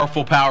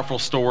Powerful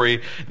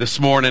story this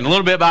morning. A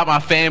little bit about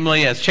my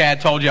family. As Chad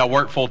told you, I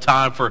work full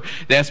time for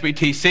the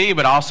SBTC,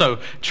 but also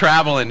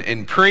travel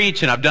and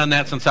preach, and I've done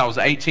that since I was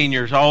 18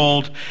 years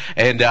old.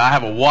 And I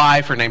have a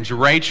wife. Her name's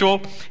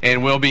Rachel,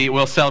 and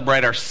we'll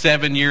celebrate our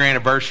 7-year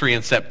anniversary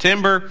in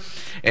September.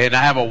 And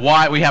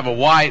we have a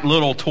white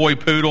little toy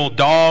poodle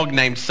dog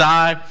named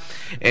Cy.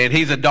 And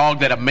he's a dog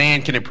that a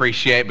man can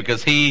appreciate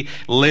because he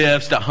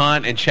lives to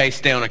hunt and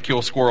chase down and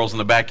kill squirrels in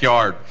the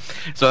backyard.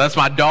 So that's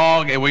my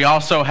dog. And we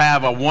also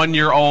have a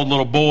 1-year-old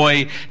little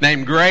boy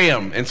named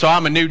Graham. And so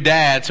I'm a new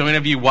dad. So any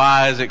of you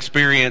wise,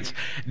 experienced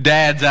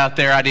dads out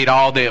there, I need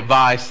all the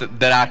advice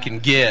that I can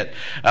get.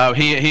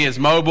 He is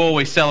mobile.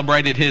 We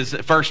celebrated his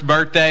first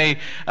birthday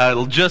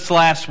just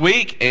last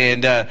week.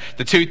 And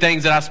the two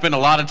things that I spend a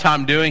lot of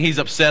time doing, he's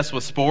obsessed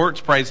with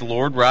sports. Praise the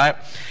Lord, right?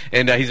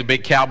 And he's a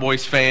big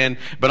Cowboys fan.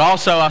 But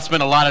also I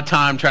spend a lot of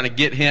time trying to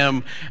get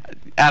him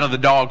out of the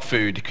dog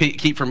food, to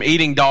keep from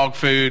eating dog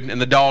food in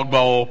the dog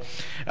bowl.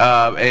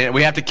 And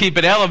we have to keep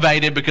it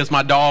elevated because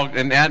my dog,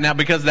 and now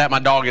because of that, my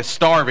dog is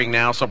starving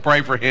now, so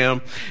pray for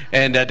him.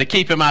 And to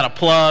keep him out of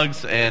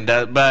plugs.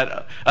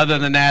 But other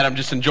than that, I'm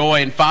just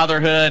enjoying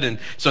fatherhood. And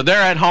so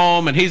they're at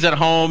home, and he's at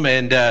home,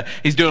 and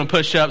he's doing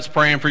push-ups,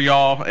 praying for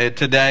y'all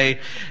today.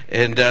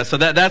 And so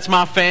that's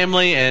my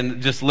family,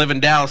 and just live in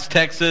Dallas,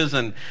 Texas.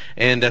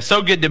 And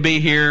so good to be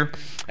here.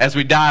 As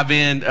we dive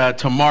in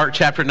to Mark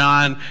chapter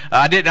 9.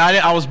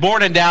 I was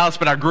born in Dallas,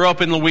 but I grew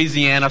up in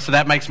Louisiana, so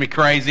that makes me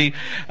crazy.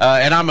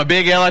 And I'm a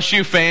big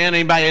LSU fan.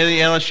 Any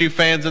LSU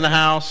fans in the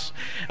house?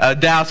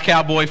 Dallas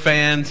Cowboy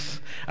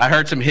fans? I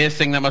heard some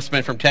hissing. That must have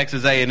been from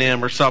Texas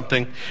A&M or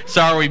something.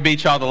 Sorry we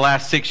beat y'all the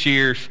last 6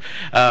 years.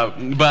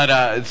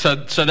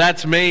 So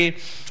that's me.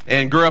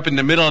 And grew up in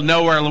the middle of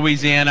nowhere,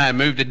 Louisiana, and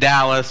moved to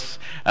Dallas,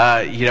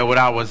 when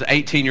I was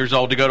 18 years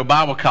old to go to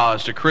Bible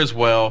college to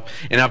Criswell.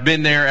 And I've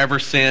been there ever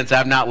since.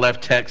 I've not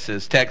left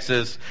Texas.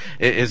 Texas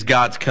is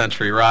God's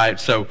country, right?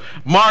 So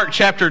Mark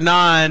chapter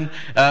 9,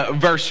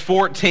 verse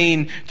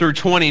 14 through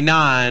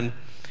 29.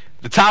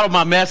 The title of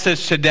my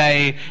message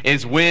today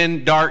is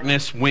When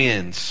Darkness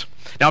Wins.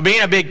 Now,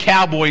 being a big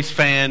Cowboys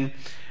fan,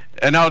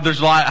 I know there's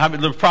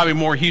probably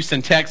more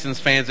Houston Texans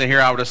fans in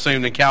here, I would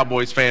assume, than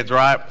Cowboys fans,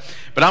 right?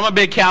 But I'm a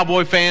big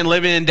Cowboy fan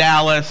living in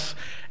Dallas.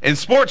 And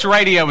sports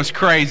radio is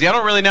crazy. I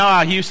don't really know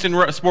how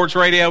Houston sports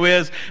radio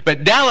is,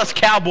 but Dallas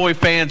Cowboy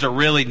fans are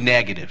really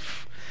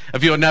negative.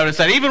 If you'll notice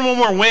that. Even when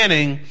we're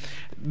winning,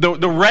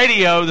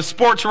 the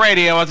sports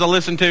radio, as I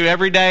listen to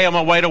every day on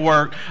my way to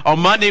work, on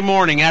Monday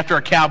morning after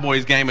a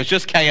Cowboys game, it's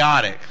just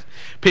chaotic.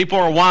 People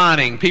are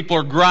whining. People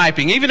are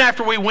griping. Even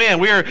after we win,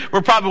 we're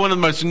probably one of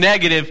the most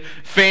negative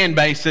fan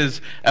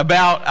bases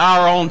about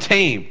our own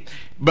team.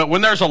 But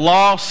when there's a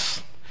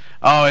loss,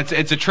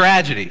 it's a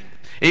tragedy.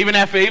 Even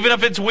if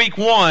it's week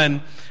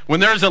 1, when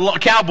there's a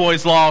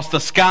Cowboys loss, the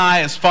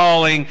sky is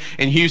falling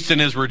and Houston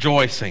is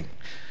rejoicing.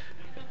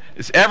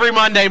 It's every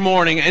Monday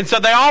morning. And so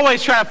they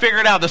always try to figure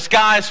it out. The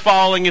sky is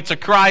falling. It's a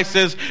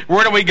crisis.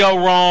 Where do we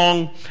go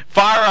wrong?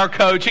 Fire our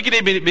coach. It could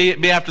even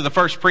be after the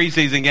first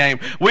preseason game.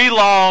 We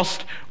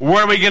lost.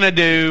 What are we going to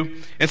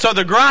do? And so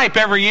the gripe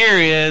every year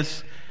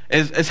is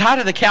how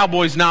do the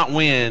Cowboys not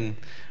win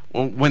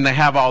when they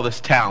have all this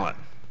talent?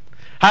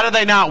 How do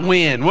they not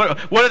win? What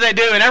do they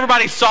do? And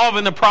everybody's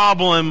solving the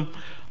problem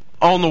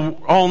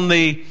on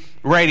the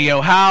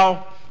radio.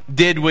 How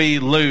did we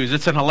lose?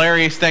 It's an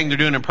hilarious thing. They're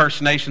doing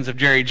impersonations of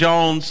Jerry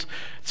Jones.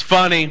 It's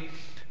funny.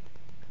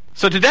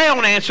 So today I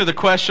want to answer the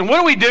question, what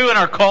do we do in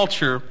our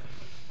culture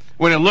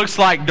when it looks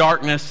like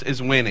darkness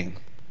is winning?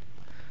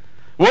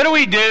 What do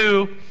we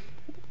do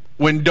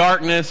when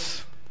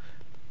darkness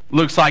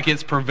looks like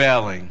it's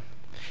prevailing?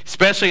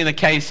 Especially in the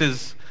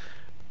cases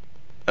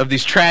of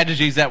these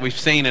tragedies that we've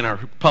seen in our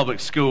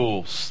public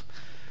schools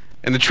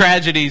and the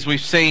tragedies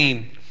we've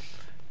seen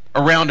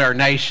around our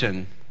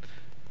nation.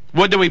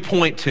 What do we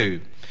point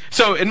to?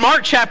 So in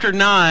Mark chapter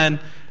 9,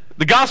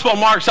 the Gospel of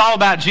Mark's all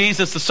about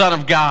Jesus, the Son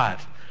of God,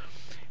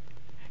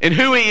 and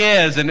who he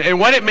is and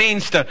what it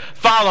means to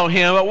follow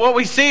him. But what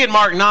we see in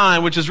Mark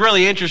 9, which is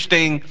really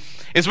interesting,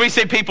 is we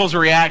see people's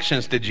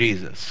reactions to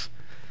Jesus.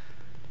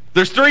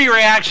 There's 3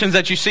 reactions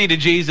that you see to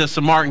Jesus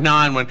in Mark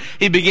 9 when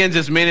he begins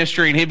his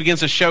ministry and he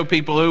begins to show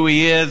people who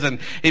he is and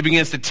he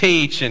begins to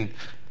teach. And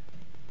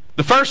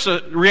the first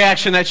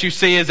reaction that you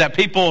see is that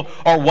people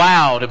are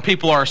wowed and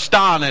people are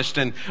astonished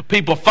and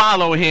people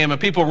follow him and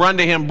people run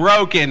to him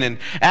broken and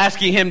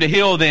asking him to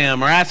heal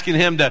them or asking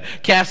him to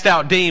cast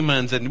out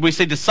demons. And we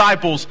see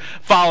disciples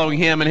following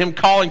him and him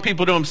calling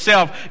people to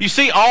himself. You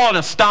see awe and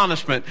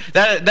astonishment.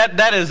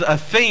 That is a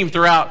theme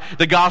throughout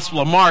the Gospel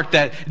of Mark,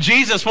 that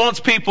Jesus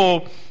wants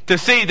people to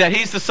see that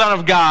he's the Son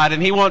of God,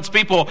 and he wants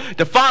people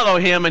to follow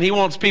him, and he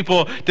wants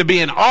people to be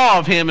in awe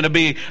of him and to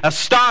be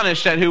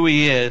astonished at who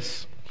he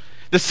is.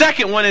 The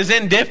second one is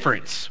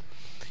indifference.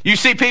 You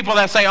see people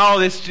that say,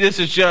 this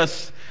is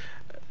just,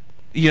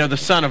 the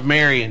son of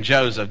Mary and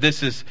Joseph.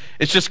 It's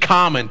just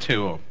common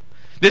to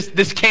them.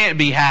 This can't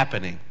be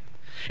happening.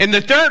 And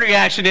the third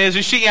reaction is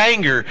you see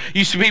anger.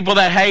 You see people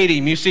that hate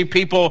him. You see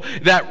people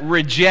that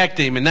reject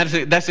him. And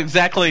that's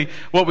exactly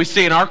what we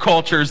see in our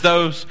culture is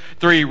those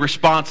three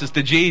responses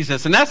to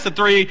Jesus. And that's the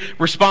three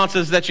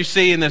responses that you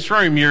see in this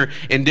room. You're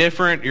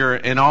indifferent, you're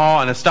in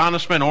awe and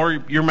astonishment,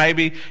 or you're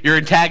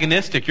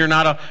antagonistic. You're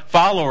not a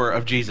follower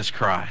of Jesus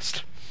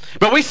Christ.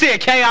 But we see a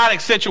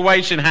chaotic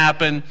situation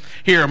happen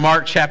here in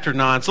Mark chapter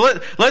 9. So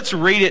let's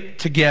read it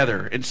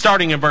together. It's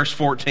starting in verse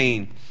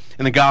 14.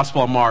 In the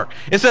Gospel of Mark.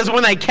 It says,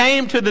 when they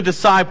came to the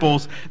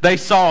disciples, they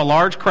saw a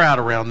large crowd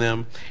around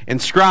them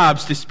and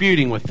scribes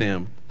disputing with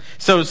them.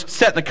 So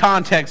set the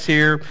context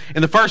here.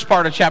 In the first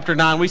part of chapter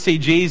 9, we see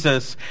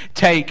Jesus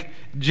take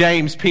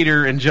James,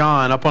 Peter, and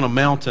John up on a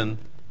mountain,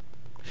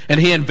 and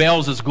he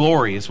unveils his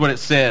glory, is what it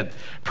said.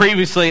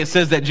 Previously, it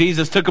says that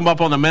Jesus took him up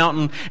on the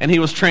mountain, and he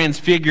was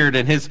transfigured,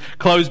 and his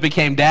clothes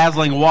became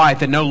dazzling white,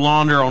 that no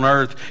launder on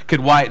earth could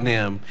whiten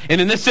him.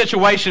 And in this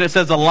situation, it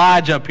says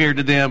Elijah appeared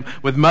to them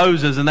with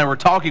Moses, and they were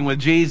talking with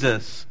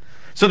Jesus.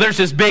 So there's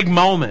this big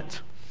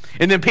moment.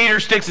 And then Peter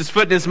sticks his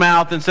foot in his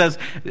mouth and says,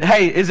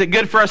 hey, is it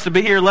good for us to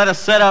be here? Let us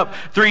set up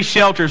 3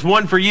 shelters,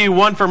 one for you,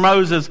 one for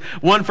Moses,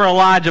 one for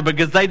Elijah,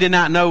 because they did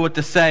not know what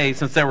to say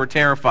since they were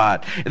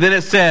terrified. And then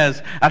it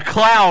says, a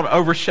cloud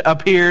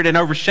appeared and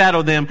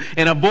overshadowed them,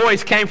 and a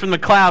voice came from the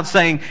cloud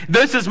saying,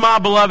 this is my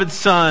beloved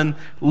Son,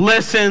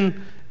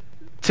 listen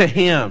to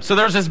him. So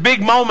there's this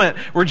big moment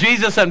where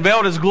Jesus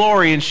unveiled his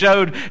glory and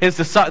showed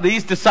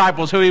these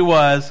disciples who he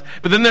was.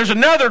 But then there's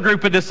another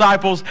group of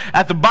disciples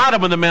at the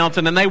bottom of the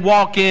mountain, and they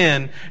walk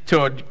in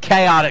to a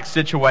chaotic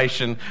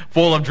situation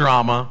full of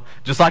drama,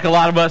 just like a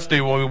lot of us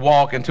do when we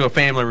walk into a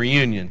family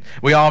reunion.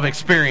 We all have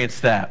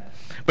experienced that.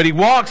 But he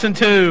walks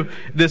into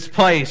this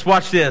place,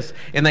 watch this,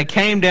 and they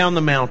came down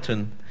the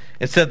mountain.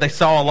 It said they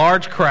saw a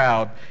large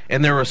crowd,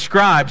 and there were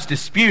scribes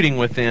disputing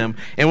with them.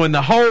 And when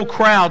the whole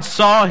crowd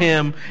saw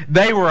him,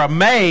 they were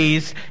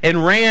amazed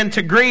and ran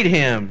to greet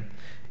him.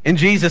 And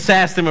Jesus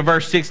asked them in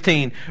verse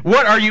 16,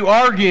 what are you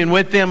arguing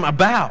with them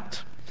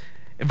about?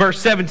 In verse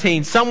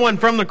 17, someone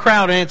from the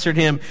crowd answered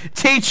him,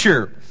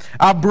 Teacher,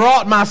 I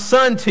brought my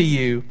son to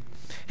you.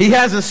 He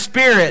has a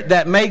spirit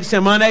that makes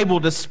him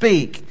unable to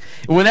speak.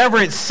 Whenever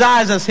it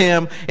seizes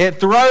him, it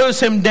throws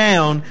him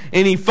down,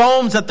 and he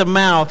foams at the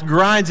mouth,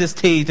 grinds his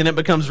teeth, and it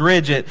becomes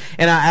rigid.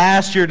 And I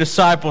asked your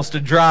disciples to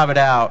drive it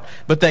out,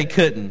 but they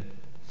couldn't.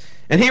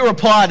 And he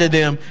replied to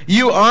them,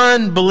 you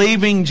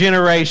unbelieving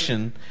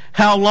generation,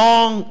 how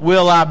long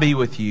will I be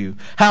with you?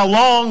 How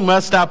long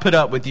must I put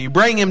up with you?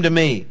 Bring him to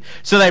me.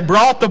 So they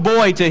brought the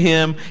boy to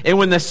him, and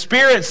when the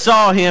spirit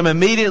saw him,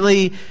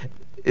 immediately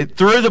it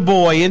threw the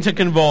boy into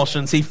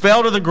convulsions. He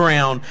fell to the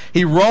ground.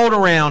 He rolled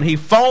around. He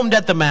foamed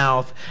at the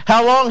mouth.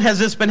 How long has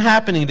this been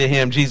happening to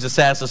him? Jesus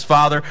asked his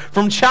father.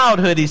 From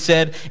childhood, he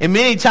said, and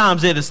many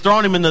times it has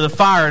thrown him into the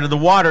fire, into the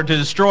water to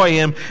destroy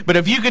him. But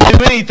if you can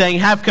do anything,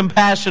 have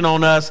compassion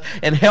on us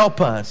and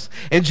help us.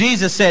 And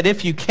Jesus said,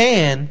 if you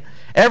can,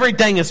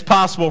 everything is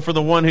possible for the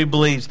one who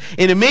believes.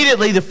 And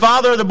immediately the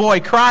father of the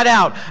boy cried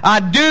out, I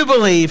do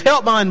believe,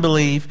 help my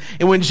unbelief.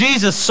 And when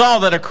Jesus saw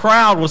that a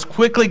crowd was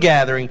quickly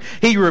gathering,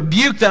 he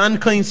rebuked the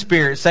unclean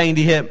spirit, saying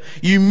to him,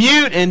 you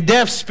mute and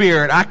deaf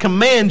spirit, I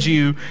command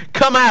you,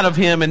 come out of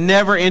him and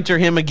never enter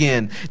him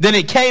again. Then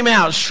it came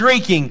out,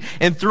 shrieking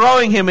and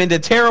throwing him into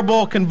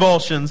terrible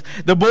convulsions.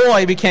 The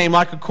boy became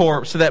like a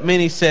corpse, so that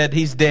many said,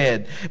 he's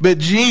dead. But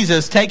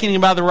Jesus, taking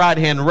him by the right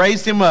hand,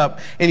 raised him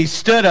up, and he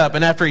stood up,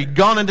 and after he'd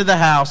gone into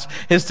the house,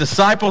 his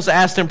disciples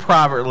asked him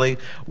privately,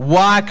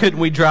 why couldn't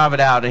we drive it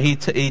out? And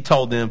he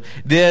told them,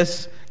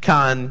 this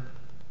kind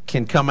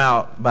can come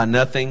out by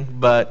nothing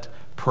but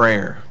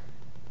prayer.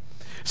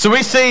 So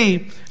we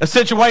see a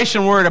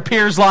situation where it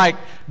appears like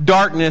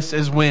darkness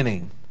is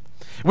winning.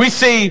 We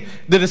see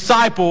the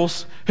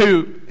disciples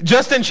who,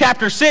 just in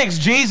chapter 6,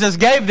 Jesus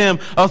gave them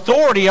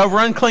authority over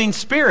unclean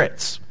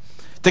spirits,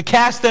 to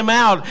cast them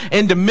out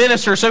and to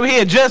minister. So he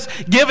had just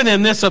given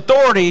them this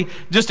authority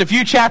just a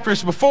few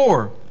chapters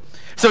before.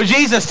 So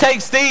Jesus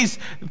takes these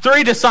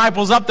 3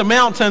 disciples up the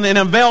mountain and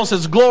unveils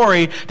his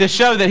glory to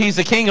show that he's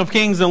the King of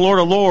Kings and Lord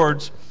of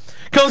Lords.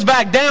 Comes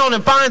back down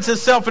and finds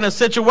himself in a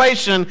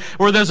situation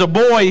where there's a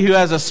boy who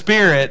has a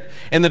spirit,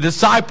 and the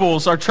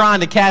disciples are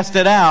trying to cast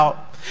it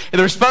out. And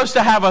they're supposed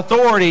to have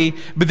authority,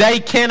 but they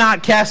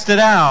cannot cast it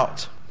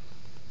out.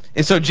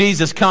 And so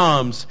Jesus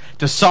comes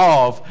to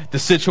solve the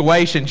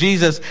situation.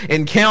 Jesus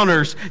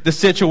encounters the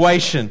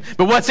situation.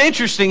 But what's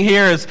interesting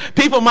here is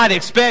people might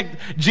expect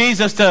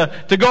Jesus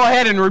to go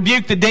ahead and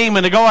rebuke the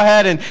demon, to go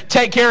ahead and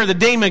take care of the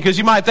demon, because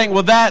you might think,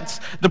 well, that's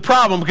the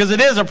problem, because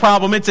it is a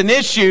problem. It's an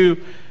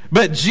issue.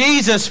 But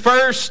Jesus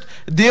first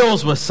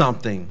deals with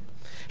something.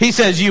 He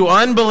says, you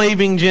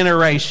unbelieving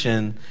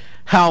generation,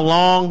 how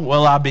long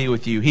will I be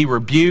with you? He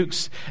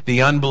rebukes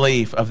the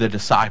unbelief of the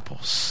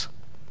disciples.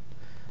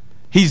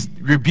 He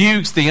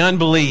rebukes the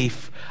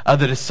unbelief of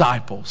the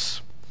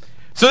disciples.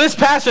 So this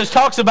passage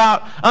talks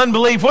about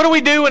unbelief. What do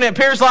we do when it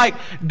appears like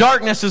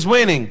darkness is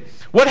winning?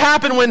 What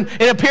happened when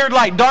it appeared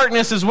like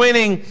darkness is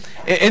winning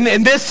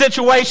in this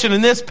situation,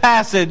 in this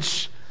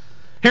passage?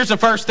 Here's the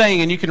first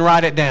thing, and you can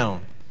write it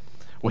down.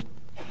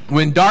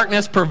 When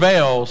darkness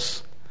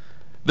prevails,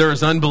 there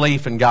is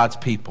unbelief in God's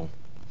people.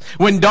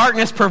 When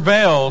darkness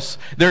prevails,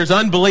 there's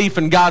unbelief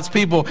in God's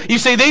people. You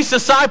see, these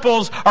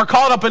disciples are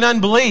caught up in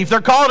unbelief. They're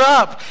caught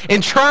up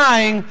in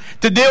trying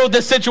to deal with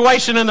this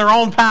situation in their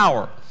own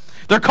power.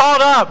 They're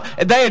caught up,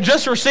 they had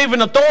just received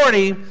an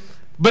authority,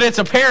 but it's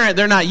apparent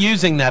they're not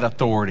using that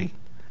authority.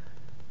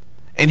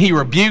 And he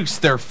rebukes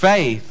their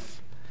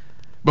faith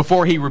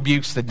before he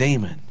rebukes the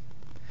demon.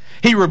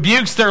 He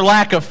rebukes their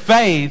lack of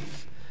faith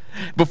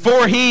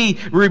before he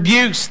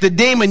rebukes the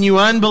demon. You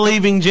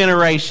unbelieving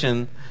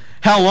generation,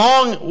 how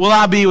long will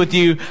I be with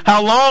you?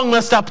 How long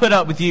must I put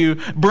up with you?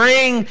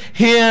 Bring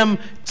him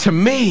to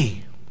me.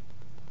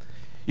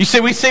 You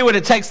see, we see what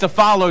it takes to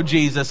follow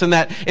Jesus. And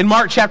that in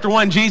Mark chapter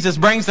 1, Jesus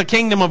brings the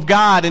kingdom of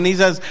God. And he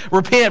says,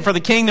 repent, for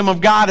the kingdom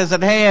of God is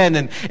at hand.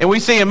 And we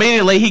see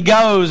immediately he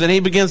goes and he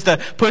begins to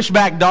push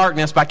back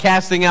darkness by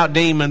casting out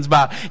demons,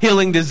 by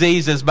healing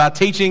diseases, by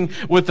teaching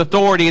with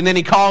authority. And then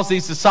he calls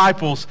these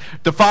disciples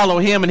to follow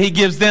him. And he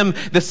gives them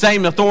the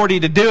same authority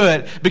to do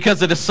it, because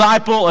the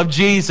disciple of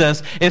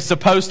Jesus is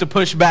supposed to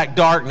push back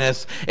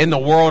darkness in the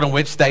world in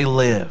which they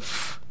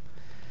live.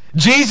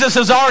 Jesus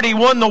has already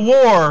won the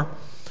war.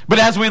 But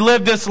as we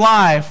live this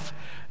life,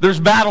 there's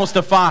battles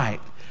to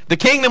fight. The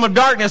kingdom of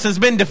darkness has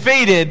been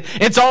defeated.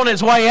 It's on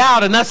its way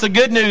out, and that's the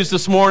good news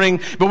this morning.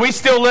 But we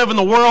still live in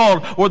the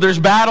world where there's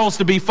battles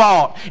to be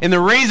fought. And the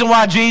reason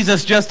why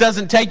Jesus just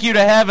doesn't take you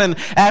to heaven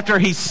after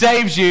he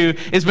saves you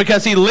is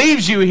because he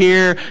leaves you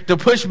here to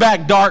push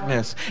back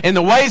darkness. And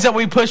the ways that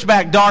we push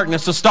back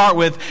darkness, to start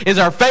with, is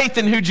our faith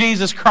in who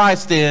Jesus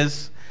Christ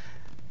is,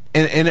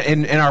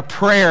 and our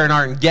prayer and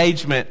our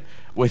engagement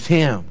with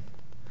him.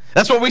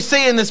 That's what we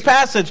see in this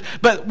passage.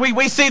 But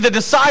we see the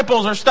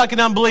disciples are stuck in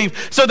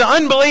unbelief. So the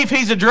unbelief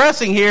he's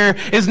addressing here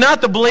is not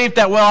the belief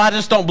that, well, I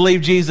just don't believe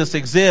Jesus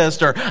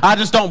exists, or I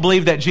just don't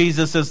believe that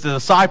Jesus is the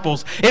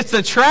disciples. It's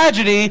the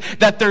tragedy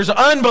that there's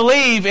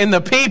unbelief in the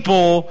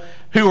people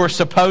who are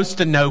supposed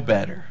to know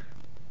better.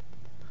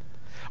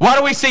 Why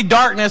do we see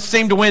darkness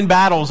seem to win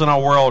battles in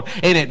our world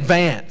and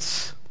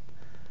advance?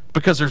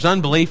 Because there's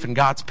unbelief in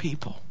God's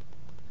people.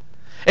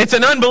 It's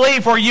an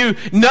unbelief where you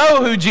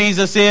know who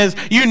Jesus is,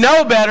 you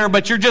know better,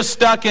 but you're just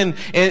stuck in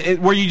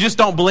where you just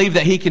don't believe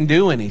that he can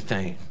do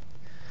anything.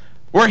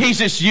 Where he's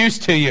just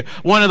used to you.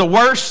 One of the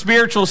worst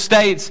spiritual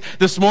states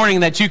this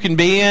morning that you can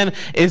be in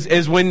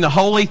is when the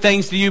holy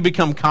things to you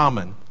become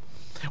common.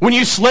 When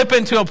you slip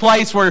into a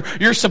place where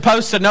you're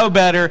supposed to know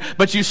better,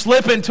 but you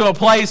slip into a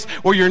place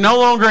where you're no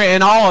longer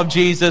in awe of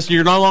Jesus,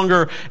 you're no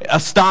longer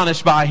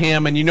astonished by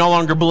him, and you no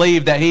longer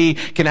believe that he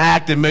can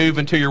act and move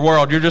into your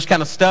world. You're just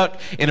kind of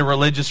stuck in a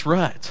religious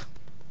rut.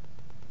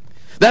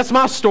 That's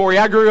my story.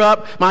 I grew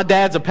up, my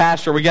dad's a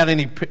pastor. We got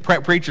any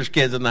preacher's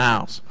kids in the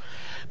house?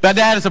 My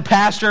dad is a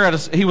pastor.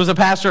 He was a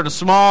pastor at a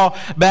small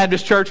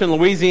Baptist church in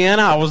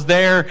Louisiana. I was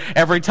there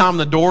every time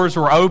the doors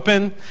were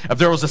open. If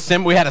there was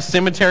we had a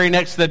cemetery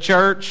next to the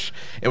church,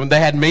 and when they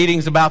had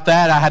meetings about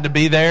that, I had to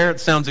be there. It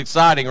sounds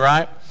exciting,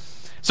 right?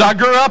 So I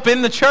grew up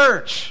in the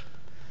church.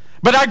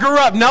 But I grew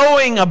up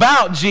knowing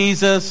about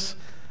Jesus,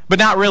 but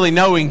not really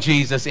knowing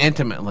Jesus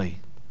intimately.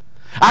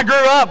 I grew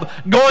up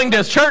going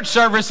to church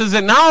services,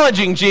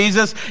 acknowledging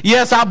Jesus.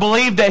 Yes, I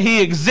believe that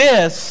he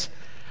exists,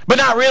 but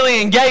not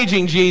really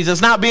engaging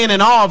Jesus, not being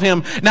in awe of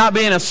him, not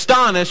being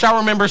astonished. I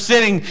remember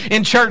sitting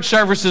in church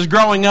services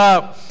growing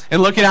up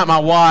and looking at my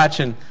watch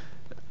and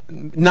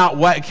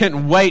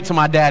couldn't wait till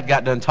my dad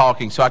got done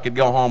talking so I could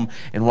go home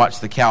and watch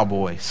the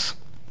Cowboys.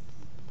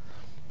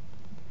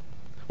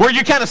 Where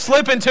you kind of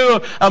slip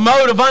into a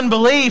mode of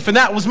unbelief, and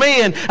that was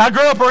me. And I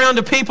grew up around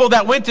the people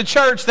that went to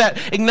church, that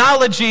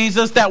acknowledged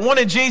Jesus, that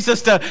wanted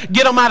Jesus to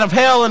get them out of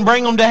hell and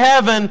bring them to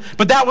heaven,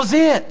 but that was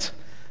it.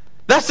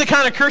 That's the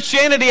kind of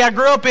Christianity I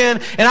grew up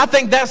in, and I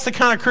think that's the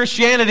kind of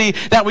Christianity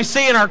that we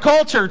see in our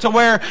culture, to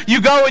where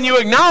you go and you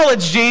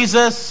acknowledge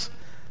Jesus,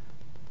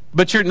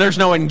 but there's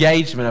no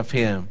engagement of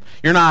him.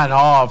 You're not in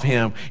awe of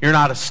him. You're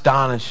not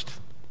astonished.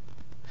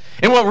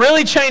 And what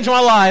really changed my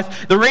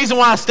life, the reason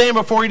why I stand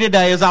before you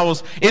today, is I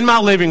was in my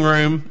living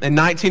room in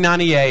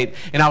 1998,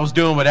 and I was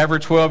doing what every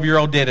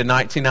 12-year-old did in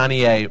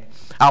 1998.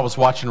 I was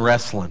watching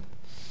wrestling.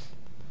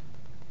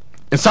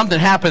 And something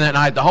happened that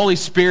night. The Holy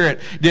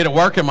Spirit did a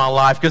work in my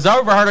life, because I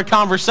overheard a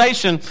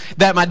conversation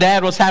that my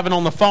dad was having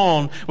on the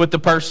phone with the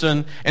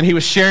person, and he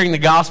was sharing the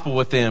gospel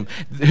with them.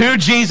 Who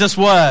Jesus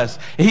was.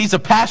 He's a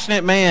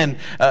passionate man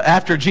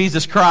after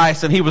Jesus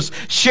Christ, and he was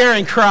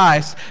sharing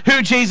Christ.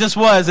 Who Jesus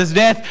was, his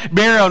death,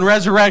 burial, and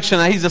resurrection,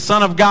 that he's the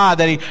Son of God,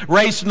 that he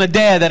raised from the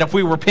dead, that if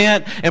we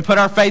repent and put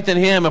our faith in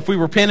him, if we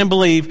repent and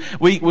believe,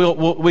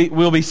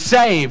 we'll be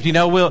saved. You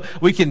know,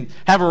 we can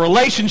have a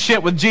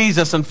relationship with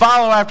Jesus and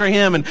follow after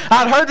him. And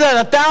I'd heard that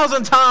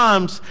 1,000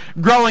 times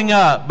growing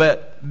up,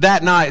 but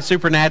that night,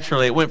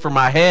 supernaturally, it went from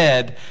my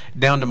head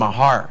down to my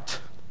heart.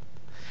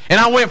 And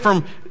I went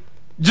from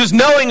just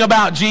knowing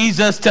about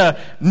Jesus to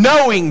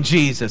knowing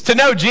Jesus. To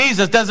know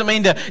Jesus doesn't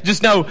mean to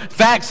just know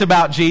facts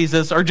about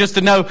Jesus or just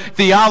to know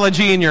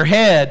theology in your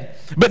head.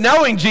 But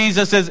knowing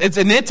Jesus it's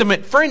an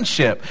intimate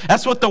friendship.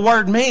 That's what the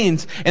word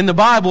means in the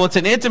Bible. It's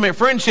an intimate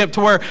friendship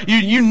to where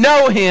you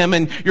know him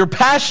and you're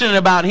passionate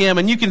about him,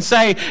 and you can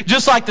say,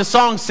 just like the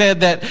song said,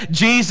 that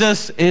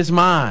Jesus is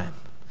mine.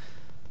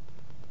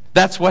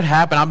 That's what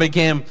happened. I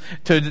began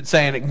to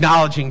say,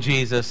 acknowledging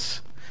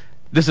Jesus.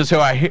 This is who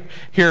I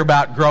hear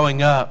about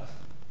growing up,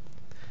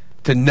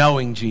 to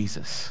knowing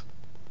Jesus.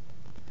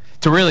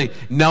 To really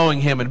knowing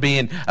him and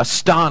being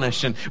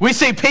astonished. And we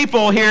see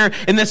people here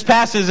in this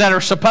passage that are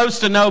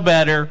supposed to know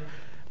better,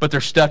 but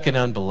they're stuck in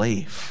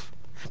unbelief.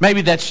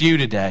 Maybe that's you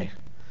today.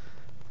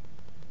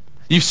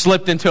 You've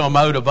slipped into a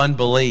mode of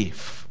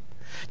unbelief.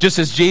 Just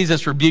as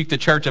Jesus rebuked the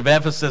church of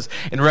Ephesus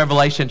in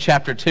Revelation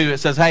chapter 2, it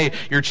says, hey,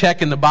 you're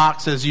checking the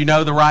boxes, you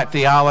know the right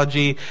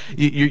theology,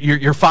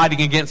 you're fighting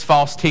against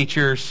false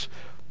teachers,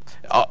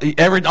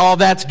 all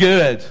that's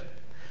good.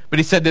 But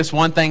he said, this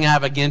one thing I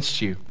have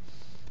against you.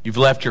 You've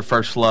left your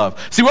first love.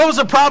 See, what was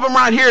the problem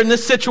right here in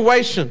this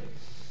situation?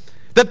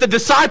 That the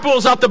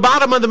disciples at the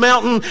bottom of the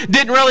mountain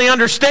didn't really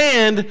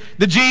understand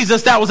the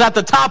Jesus that was at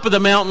the top of the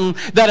mountain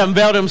that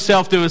unveiled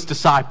himself to his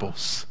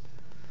disciples.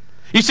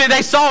 You see,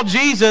 they saw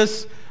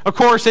Jesus, of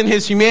course, in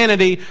his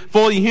humanity,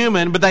 fully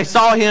human, but they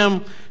saw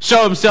him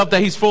show himself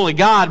that he's fully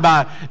God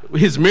by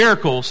his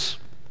miracles.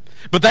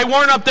 But they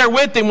weren't up there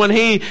with him when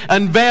he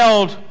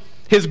unveiled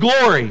his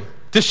glory,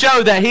 to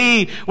show that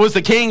he was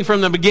the king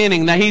from the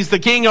beginning, that he's the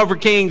king over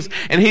kings,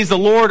 and he's the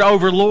Lord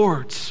over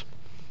lords.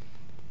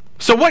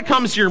 So what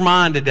comes to your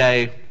mind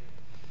today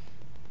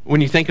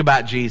when you think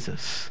about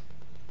Jesus?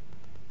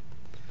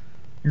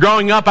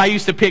 Growing up, I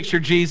used to picture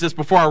Jesus,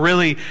 before I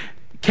really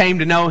came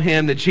to know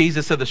him, the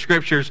Jesus of the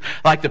Scriptures,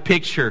 like the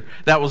picture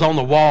that was on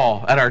the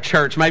wall at our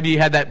church. Maybe you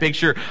had that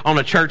picture on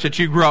a church that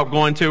you grew up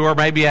going to, or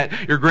maybe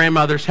at your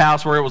grandmother's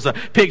house where it was a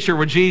picture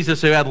with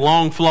Jesus who had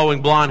long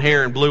flowing blonde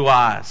hair and blue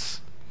eyes.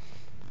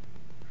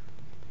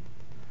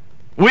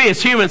 We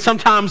as humans,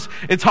 sometimes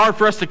it's hard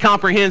for us to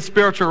comprehend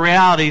spiritual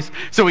realities,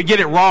 so we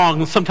get it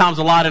wrong sometimes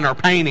a lot in our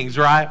paintings,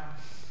 right?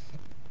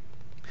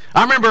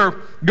 I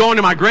remember going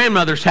to my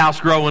grandmother's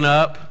house growing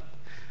up,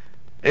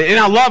 and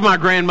I love my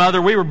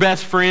grandmother. We were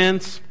best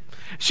friends.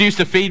 She used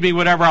to feed me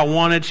whatever I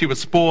wanted. She would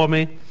spoil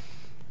me.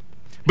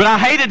 But I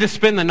hated to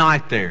spend the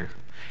night there,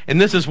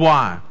 and this is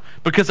why.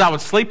 Because I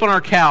would sleep on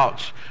our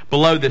couch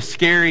below this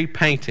scary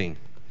painting.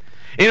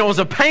 And it was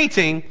a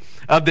painting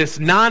of this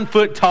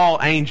 9-foot-tall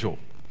angel.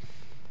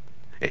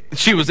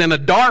 She was in a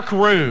dark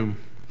room.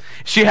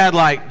 She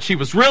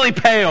was really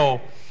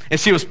pale, and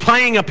she was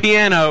playing a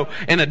piano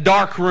in a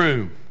dark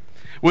room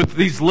with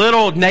these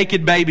little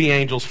naked baby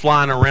angels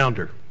flying around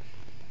her.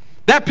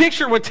 That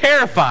picture would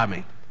terrify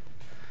me.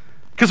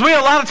 Because a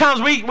lot of times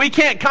we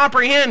can't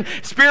comprehend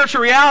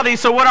spiritual reality,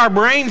 so what our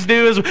brains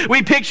do is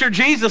we picture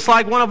Jesus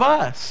like one of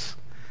us,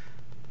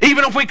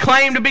 even if we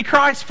claim to be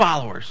Christ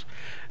followers.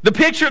 The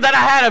picture that I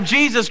had of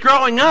Jesus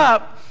growing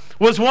up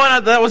was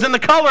one that was in the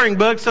coloring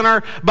books in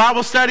our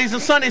Bible studies and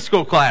Sunday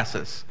school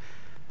classes,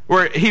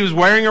 where he was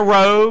wearing a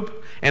robe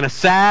and a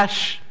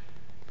sash,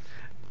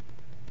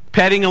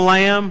 petting a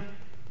lamb.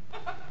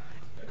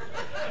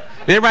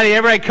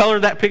 Everybody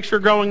colored that picture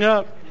growing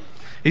up?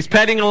 He's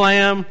petting a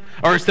lamb,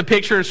 or it's the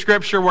picture in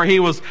Scripture where he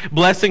was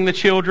blessing the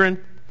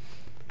children.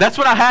 That's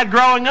what I had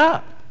growing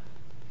up.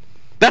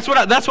 That's what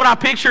I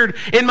pictured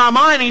in my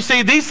mind. And you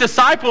see, these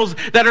disciples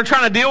that are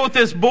trying to deal with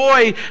this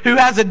boy who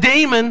has a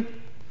demon,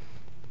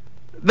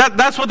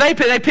 that's what they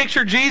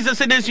picture Jesus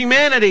in his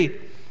humanity.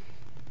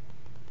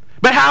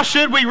 But how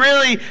should we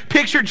really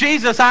picture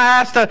Jesus? I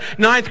asked a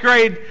 9th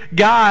grade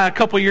guy a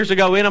couple years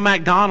ago in a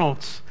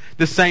McDonald's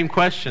the same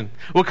question.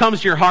 What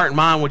comes to your heart and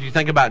mind when you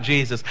think about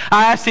Jesus?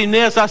 I asked him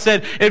this. I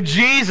said, if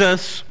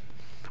Jesus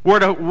were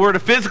to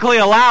physically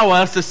allow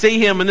us to see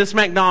him in this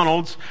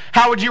McDonald's,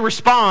 how would you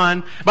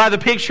respond by the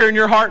picture in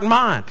your heart and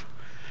mind?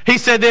 He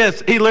said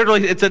this.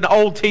 It's an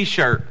old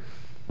T-shirt.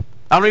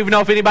 I don't even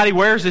know if anybody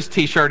wears this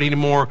T-shirt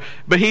anymore,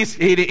 but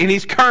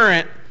he's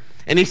current,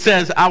 and he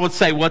says, I would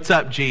say, what's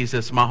up,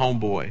 Jesus, my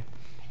homeboy?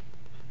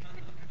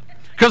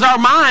 Because our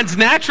minds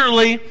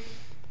naturally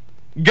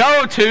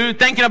go to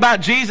thinking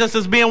about Jesus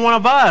as being one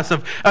of us,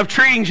 of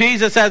treating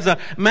Jesus as a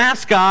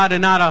mascot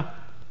and not a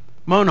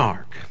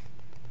monarch.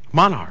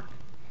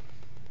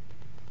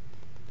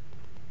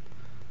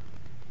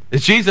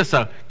 Is Jesus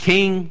a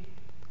king,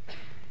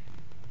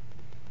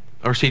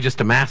 or is he just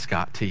a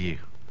mascot to you?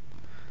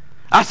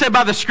 I said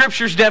by the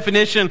Scripture's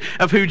definition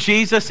of who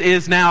Jesus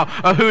is now,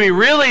 of who he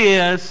really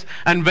is,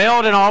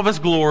 unveiled in all of his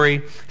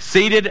glory,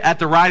 seated at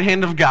the right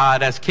hand of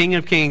God as King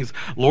of Kings,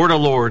 Lord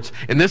of Lords.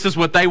 And this is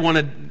what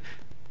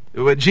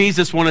what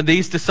Jesus wanted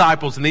these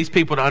disciples and these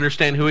people to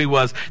understand who he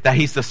was, that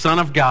he's the Son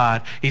of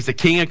God, he's the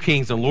King of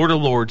Kings and Lord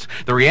of Lords.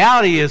 The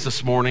reality is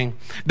this morning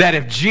that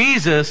if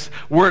Jesus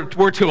were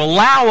to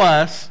allow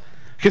us,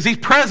 because he's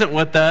present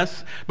with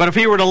us, but if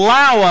he were to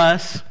allow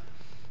us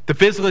to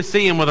physically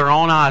see him with our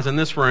own eyes in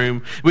this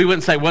room, we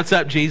wouldn't say, what's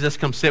up, Jesus,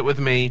 come sit with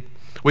me.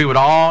 We would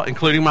all,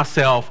 including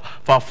myself,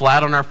 fall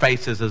flat on our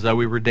faces as though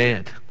we were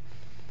dead.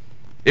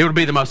 It would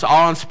be the most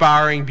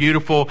awe-inspiring,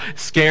 beautiful,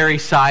 scary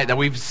sight that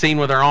we've seen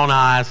with our own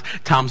eyes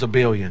times a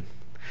billion.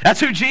 That's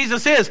who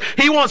Jesus is.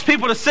 He wants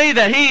people to see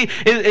that he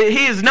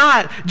is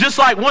not just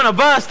like one of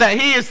us, that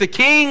he is the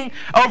King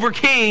over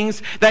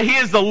kings, that he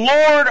is the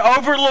Lord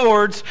over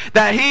lords,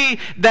 that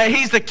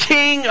he's the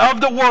King of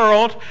the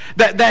world,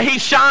 that he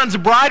shines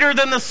brighter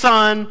than the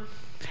sun,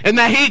 and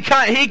that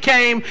he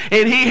came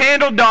and he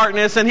handled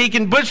darkness and he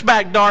can push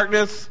back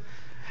darkness.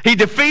 He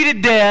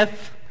defeated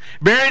death,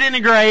 buried in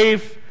the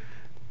grave,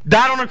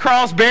 died on the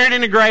cross, buried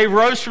in the grave,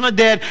 rose from the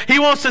dead. He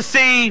wants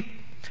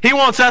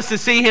us to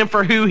see him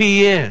for who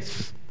he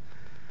is.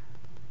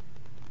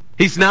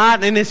 He's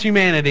not in his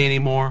humanity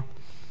anymore.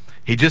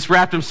 He just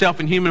wrapped himself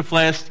in human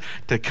flesh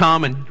to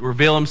come and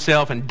reveal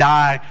himself and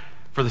die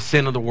for the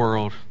sin of the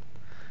world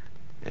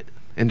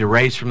and to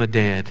raise from the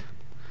dead.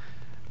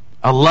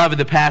 I love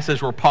the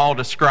passage where Paul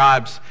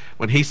describes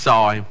when he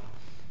saw him,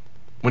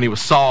 when he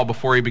was Saul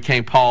before he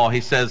became Paul.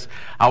 He says,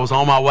 I was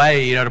on my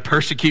way, to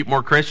persecute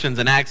more Christians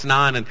in Acts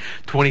 9 and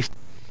 20.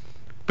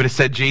 But it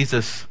said,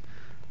 Jesus,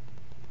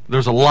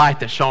 there's a light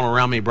that shone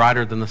around me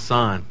brighter than the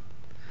sun. And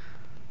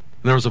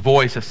there was a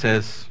voice that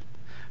says,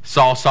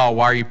 Saul, Saul,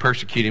 why are you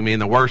persecuting me?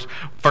 And the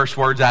first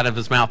words out of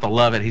his mouth, I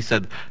love it. He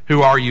said,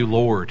 who are you,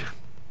 Lord?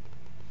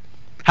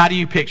 How do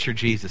you picture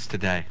Jesus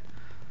today?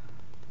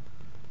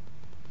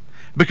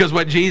 Because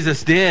what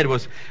Jesus did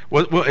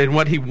and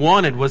what he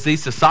wanted was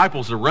these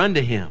disciples to run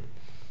to him.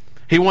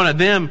 He wanted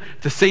them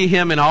to see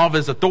him in all of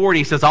his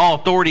authority. He says, all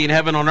authority in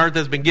heaven and on earth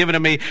has been given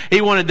to me.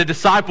 He wanted the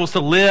disciples to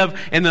live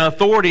in the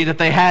authority that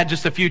they had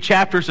just a few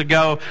chapters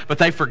ago, but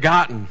they've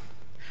forgotten.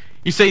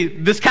 You see,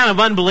 this kind of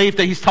unbelief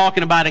that he's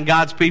talking about in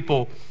God's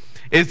people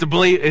is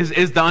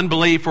the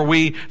unbelief where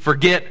we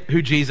forget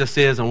who Jesus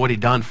is and what he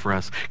done for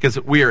us. Because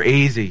we are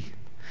easy.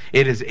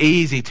 It is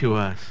easy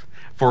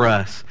for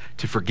us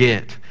to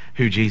forget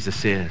who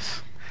Jesus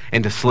is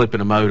and to slip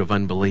in a mode of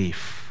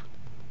unbelief.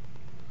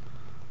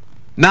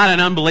 Not an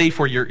unbelief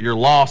where you're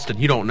lost and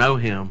you don't know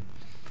him,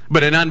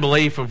 but an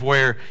unbelief of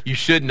where you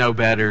should know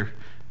better,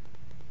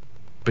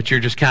 but you're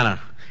just kind of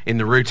in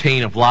the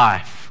routine of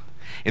life,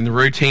 in the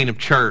routine of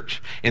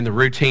church, in the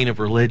routine of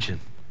religion.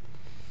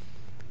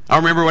 I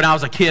remember when I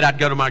was a kid, I'd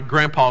go to my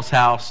grandpa's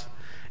house,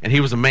 and he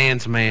was a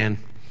man's man.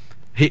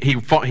 He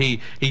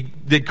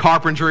did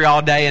carpentry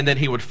all day, and then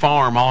he would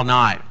farm all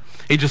night.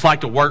 He just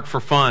liked to work for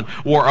fun,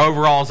 wore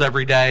overalls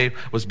every day,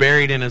 was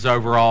buried in his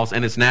overalls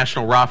and his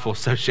National Rifle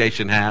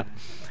Association hat.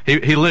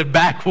 He lived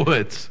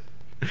backwoods,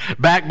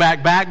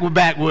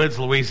 backwoods,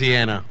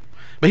 Louisiana.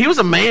 But he was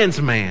a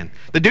man's man.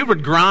 The dude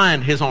would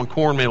grind his own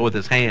cornmeal with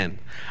his hand.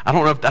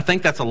 I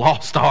think that's a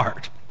lost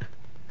art.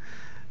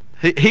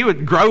 He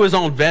would grow his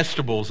own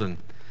vegetables, and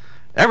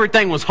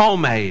everything was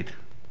homemade.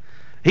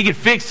 He could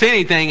fix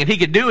anything, and he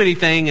could do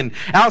anything, and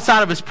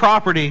outside of his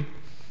property,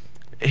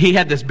 he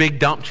had this big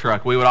dump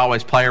truck we would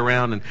always play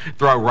around and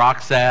throw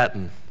rocks at.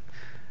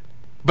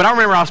 But I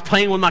remember I was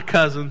playing with my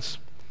cousins,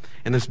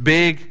 and this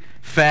big,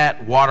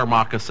 fat water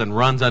moccasin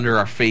runs under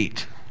our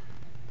feet.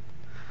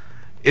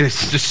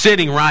 It's just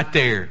sitting right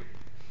there.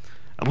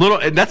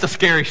 That's a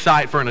scary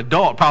sight for an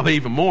adult, probably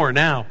even more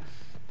now.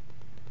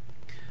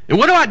 And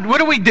what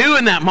do we do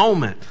in that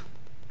moment?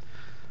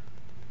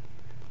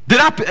 Did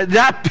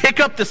I pick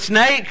up the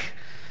snake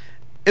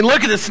and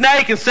look at the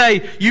snake and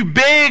say, you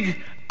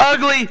big,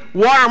 ugly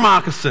water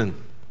moccasin,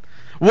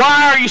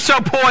 why are you so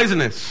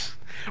poisonous?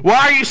 Why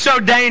are you so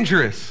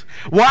dangerous?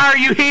 Why are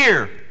you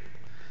here?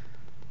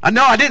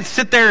 I didn't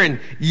sit there and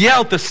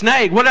yell at the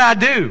snake. What did I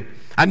do?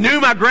 I knew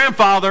my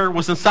grandfather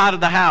was inside of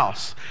the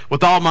house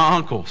with all my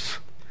uncles.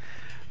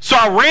 So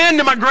I ran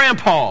to my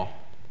grandpa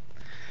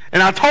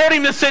and I told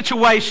him the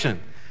situation.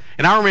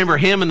 And I remember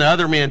him and the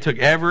other men took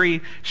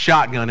every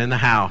shotgun in the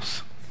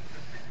house.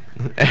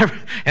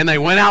 And they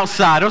went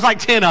outside. There was like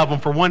 10 of them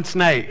for one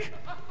snake.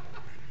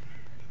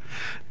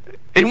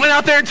 And went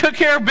out there and took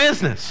care of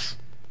business.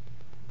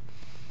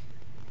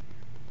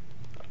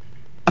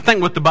 I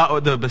think with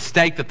the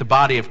mistake that the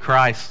body of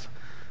Christ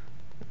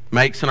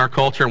makes in our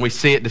culture, and we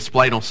see it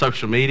displayed on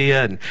social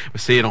media, and we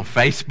see it on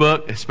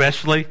Facebook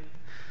especially.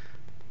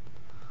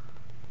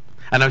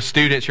 I know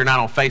students, you're not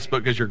on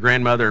Facebook because your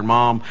grandmother and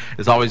mom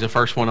is always the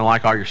first one to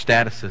like all your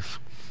statuses.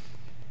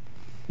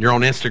 You're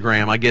on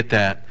Instagram, I get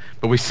that.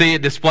 But we see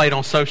it displayed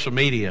on social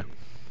media,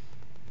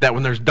 that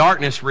when there's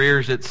darkness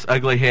rears its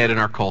ugly head in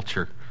our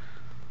culture,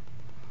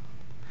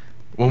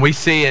 when we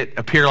see it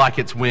appear like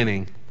it's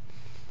winning,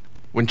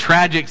 when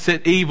tragic,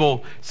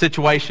 evil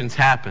situations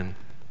happen,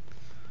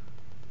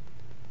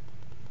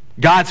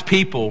 God's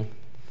people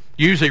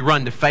usually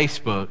run to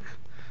Facebook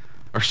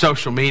or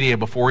social media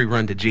before we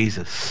run to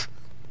Jesus.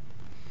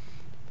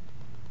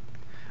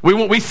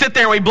 We sit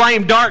there and we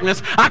blame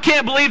darkness. I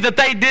can't believe that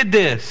they did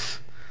this.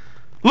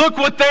 Look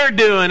what they're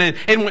doing.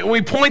 And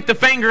we point the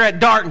finger at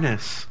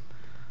darkness.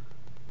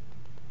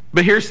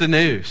 But here's the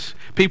news.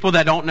 People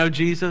that don't know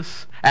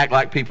Jesus act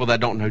like people that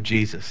don't know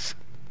Jesus.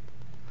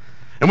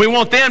 And we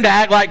want them to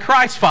act like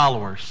Christ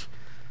followers.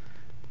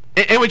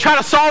 And we try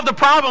to solve the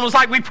problem. It's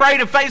like we pray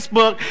to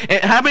Facebook.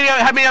 How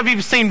many of you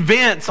have seen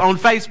vents on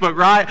Facebook,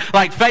 right?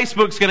 Like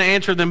Facebook's going to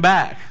answer them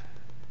back.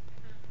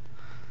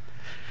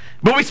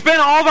 But we spend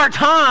all of our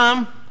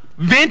time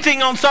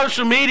venting on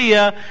social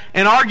media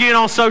and arguing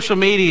on social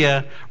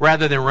media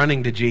rather than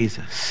running to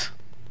Jesus.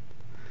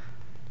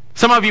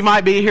 Some of you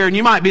might be here and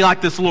you might be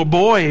like this little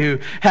boy who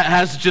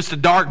has just a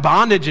dark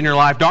bondage in your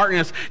life.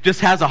 Darkness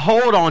just has a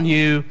hold on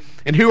you.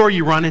 And who are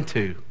you running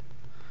to?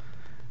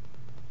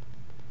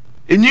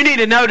 And you need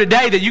to know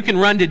today that you can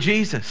run to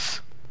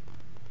Jesus.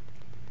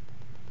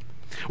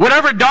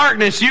 Whatever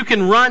darkness, you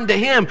can run to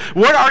Him.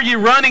 What are you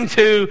running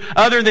to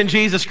other than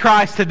Jesus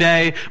Christ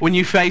today when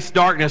you face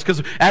darkness?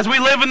 Because as we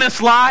live in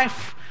this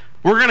life,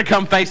 we're going to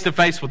come face to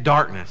face with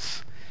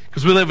darkness.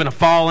 Because we live in a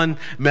fallen,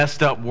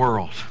 messed up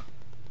world.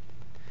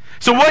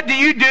 So what do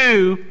you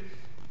do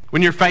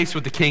when you're faced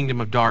with the kingdom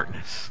of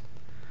darkness?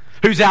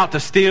 Who's out to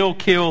steal,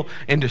 kill,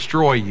 and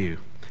destroy you?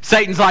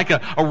 Satan's like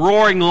a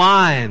roaring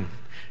lion,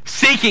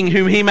 seeking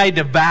whom he may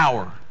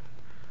devour.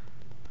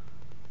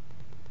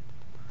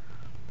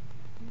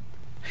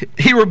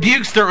 He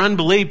rebukes their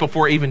unbelief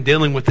before even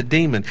dealing with the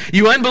demon.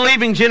 You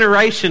unbelieving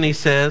generation, he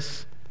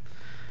says.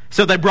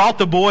 So they brought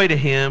the boy to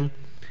him.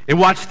 And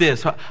watch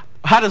this.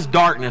 How does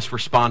darkness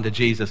respond to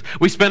Jesus?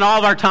 We spend all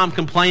of our time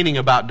complaining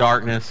about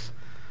darkness.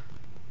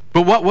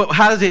 But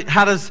how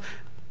does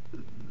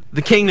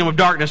the kingdom of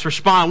darkness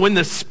respond? When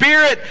the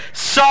Spirit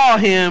saw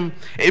him,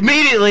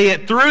 immediately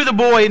it threw the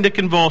boy into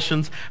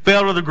convulsions,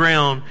 fell to the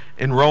ground,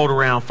 and rolled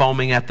around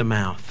foaming at the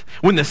mouth.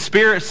 When the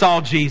Spirit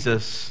saw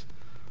Jesus,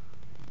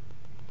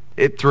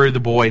 it threw the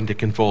boy into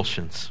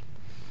convulsions.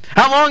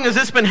 How long has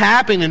this been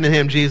happening to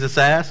him, Jesus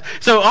asked?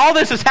 So all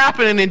this is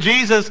happening and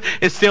Jesus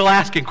is still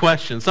asking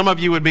questions. Some of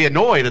you would be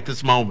annoyed at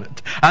this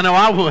moment. I know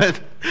I would.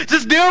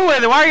 Just deal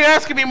with it. Why are you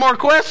asking me more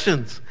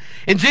questions?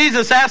 And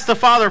Jesus asked his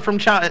father, but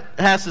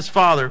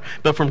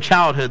from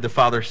childhood the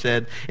father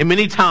said, and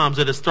many times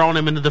it has thrown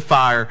him into the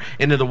fire,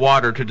 into the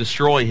water to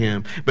destroy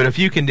him. But if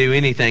you can do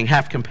anything,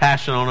 have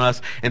compassion on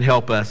us and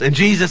help us. And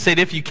Jesus said,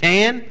 if you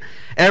can,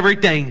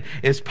 everything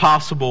is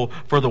possible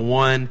for the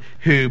one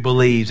who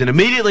believes. And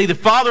immediately the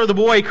father of the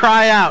boy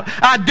cried out,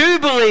 I do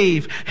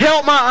believe,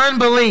 help my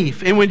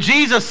unbelief. And when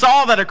Jesus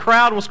saw that a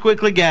crowd was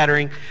quickly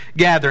gathering,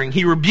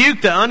 he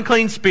rebuked the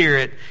unclean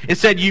spirit and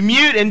said, you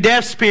mute and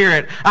deaf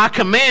spirit, I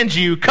command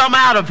you, come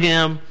out of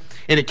him.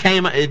 And it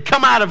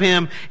come out of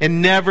him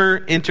and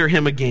never enter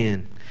him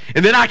again.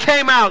 And then it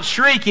came out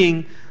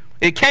shrieking,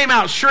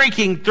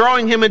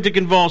 throwing him into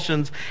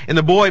convulsions, and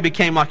the boy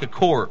became like a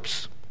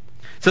corpse.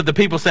 So the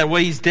people said,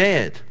 well, he's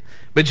dead.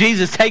 But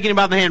Jesus, taking him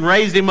by the hand,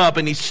 raised him up,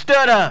 and he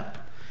stood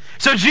up.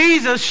 So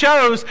Jesus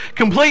shows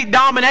complete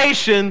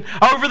domination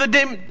over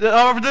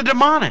the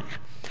demonic.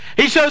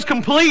 He shows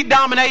complete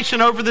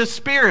domination over this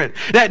spirit.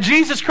 That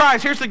Jesus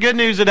Christ, here's the good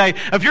news today.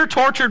 If you're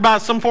tortured by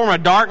some form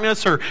of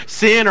darkness or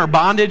sin or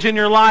bondage in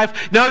your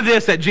life, know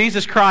this, that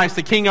Jesus Christ,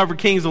 the King over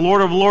kings, the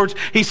Lord over lords,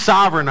 He's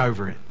sovereign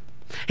over it.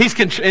 He's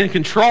in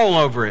control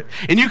over it.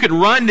 And you can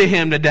run to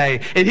Him today,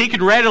 and He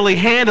can readily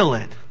handle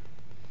it.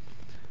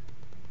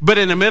 But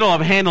in the middle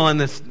of handling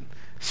this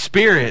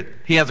spirit,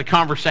 he has a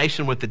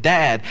conversation with the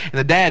dad, and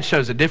the dad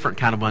shows a different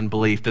kind of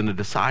unbelief than the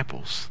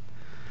disciples.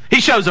 He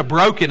shows a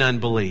broken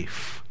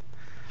unbelief.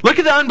 Look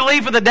at the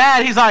unbelief of the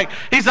dad. He's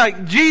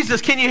like,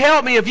 Jesus, can you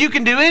help me if you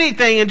can do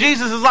anything? And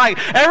Jesus is like,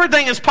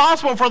 everything is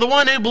possible for the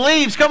one who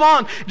believes. Come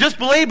on, just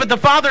believe. But the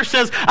father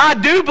says, I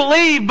do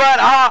believe, but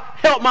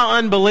help my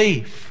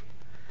unbelief.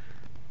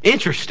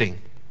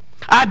 Interesting.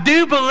 I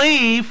do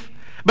believe,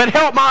 but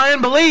help my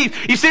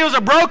unbelief. You see, it was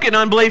a broken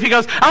unbelief. He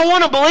goes, I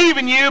want to believe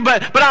in you,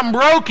 but I'm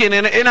broken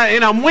and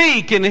I'm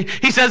weak. And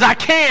he says, I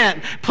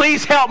can't.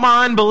 Please help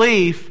my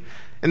unbelief.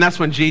 And that's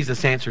when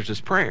Jesus answers his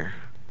prayer.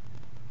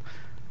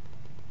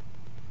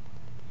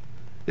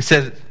 It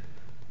says,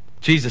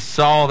 Jesus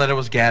saw that it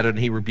was gathered and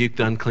he rebuked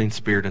the unclean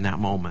spirit in that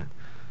moment.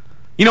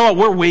 You know what?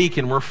 We're weak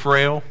and we're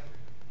frail.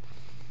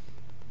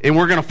 And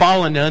we're going to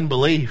fall into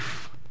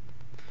unbelief.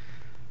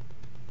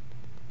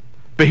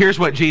 But here's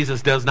what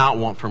Jesus does not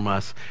want from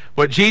us.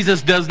 What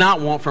Jesus does not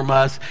want from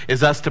us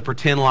is us to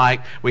pretend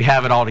like we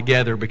have it all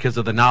together because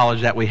of the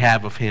knowledge that we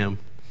have of him.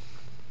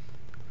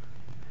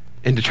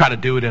 And to try to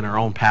do it in our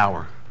own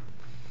power.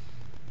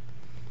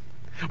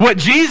 What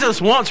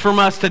Jesus wants from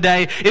us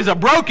today is a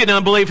broken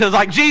unbelief. It's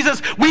like,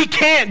 Jesus, we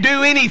can't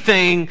do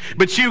anything,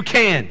 but you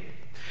can.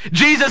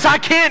 Jesus, I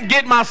can't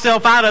get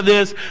myself out of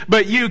this,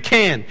 but you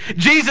can.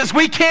 Jesus,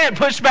 we can't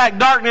push back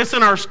darkness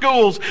in our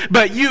schools,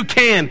 but you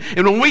can.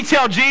 And when we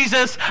tell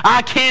Jesus,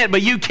 I can't,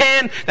 but you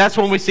can, that's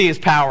when we see his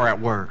power at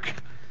work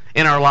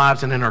in our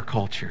lives and in our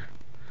culture.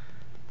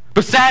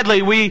 But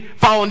sadly, we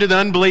fall into the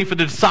unbelief of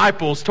the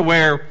disciples to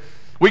where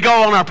we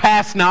go on our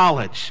past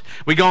knowledge.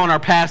 We go on our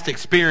past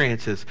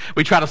experiences.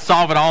 We try to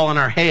solve it all in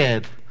our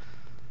head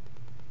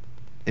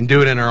and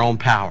do it in our own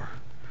power.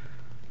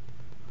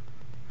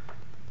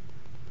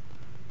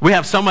 We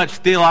have so much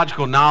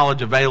theological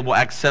knowledge available,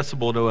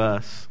 accessible to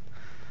us.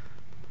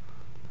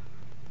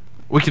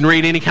 We can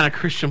read any kind of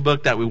Christian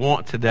book that we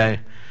want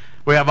today.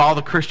 We have all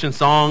the Christian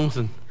songs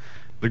and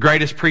The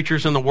greatest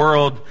preachers in the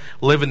world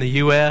live in the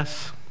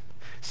U.S.,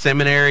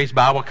 seminaries,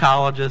 Bible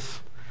colleges.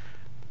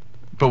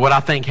 But what I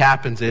think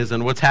happens is,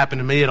 and what's happened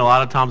to me at a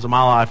lot of times in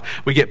my life,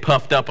 we get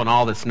puffed up on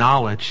all this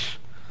knowledge.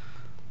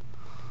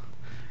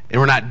 And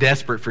we're not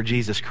desperate for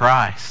Jesus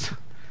Christ.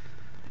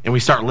 And we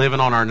start living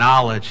on our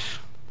knowledge.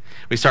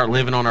 We start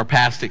living on our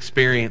past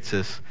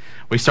experiences.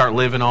 We start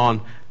living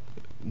on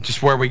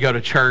just where we go to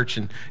church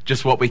and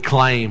just what we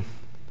claim.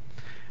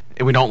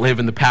 And we don't live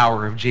in the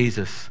power of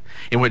Jesus.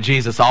 And what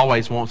Jesus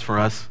always wants for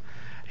us,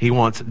 he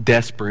wants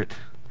desperate,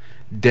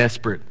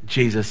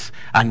 Jesus,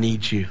 I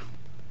need you.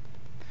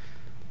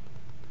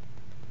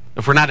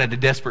 If we're not in a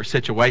desperate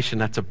situation,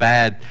 that's a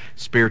bad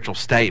spiritual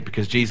state,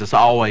 because Jesus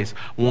always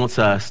wants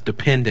us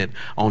dependent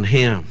on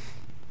him.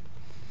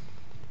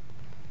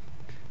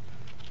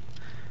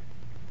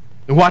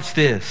 And watch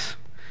this.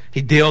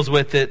 He deals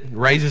with it,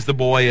 raises the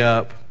boy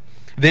up.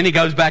 Then he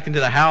goes back into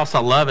the house.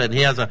 I love it.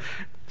 He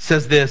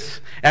says this: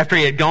 after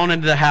he had gone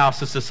into the house,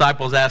 his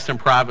disciples asked him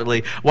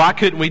privately, why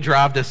couldn't we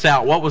drive this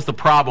out? What was the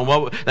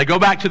problem? They go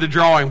back to the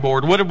drawing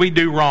board. What did we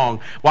do wrong?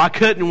 Why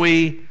couldn't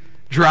we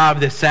drive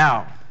this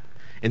out?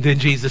 And then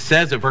Jesus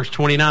says it, verse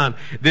 29,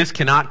 this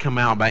cannot come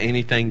out by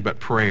anything but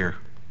prayer.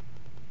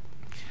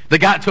 They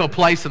got to a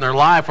place in their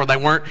life where they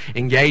weren't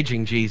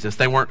engaging Jesus.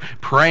 They weren't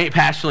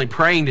passionately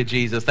praying to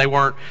Jesus. They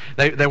weren't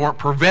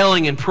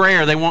prevailing in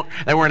prayer. They weren't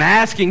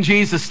asking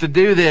Jesus to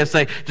do this.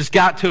 They just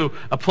got to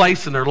a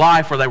place in their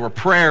life where they were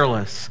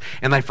prayerless,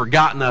 and they'd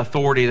forgotten the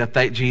authority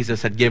that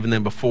Jesus had given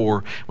them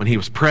before when he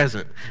was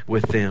present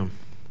with them.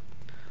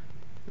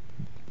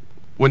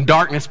 When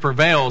darkness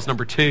prevails,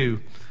 number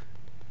 2,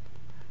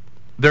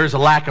 there's a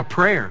lack of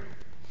prayer.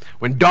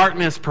 When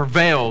darkness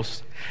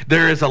prevails,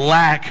 there is a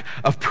lack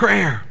of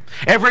prayer.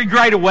 Every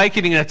great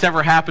awakening that's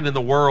ever happened in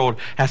the world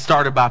has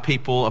started by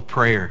people of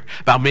prayer,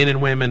 by men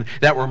and women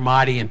that were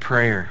mighty in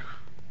prayer.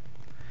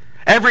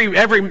 Every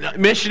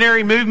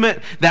missionary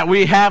movement that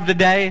we have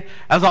today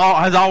has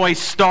always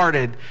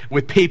started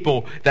with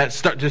people that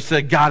just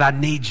said, God, I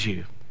need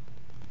you.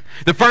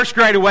 The first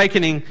Great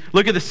Awakening,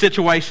 look at the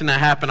situation that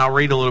happened. I'll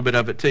read a little bit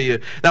of it to you.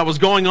 That was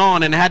going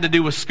on, and it had to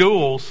do with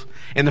schools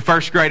in the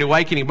first Great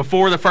Awakening.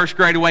 Before the first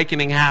Great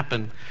Awakening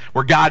happened,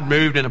 where God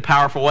moved in a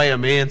powerful way,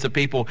 and millions of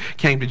people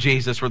came to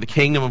Jesus, where the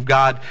kingdom of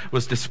God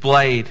was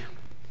displayed.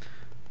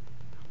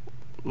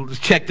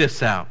 Check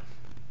this out.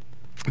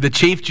 The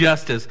Chief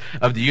Justice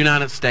of the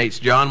United States,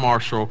 John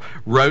Marshall,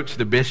 wrote to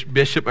the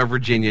Bishop of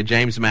Virginia,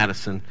 James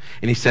Madison,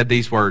 and he said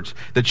these words: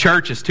 the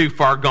church is too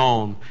far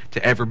gone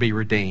to ever be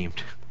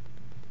redeemed.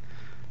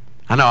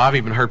 I know I've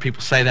even heard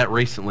people say that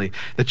recently.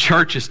 The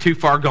church is too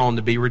far gone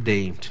to be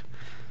redeemed.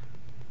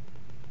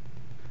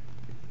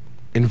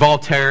 And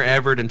Voltaire,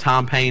 Everett, and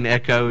Tom Paine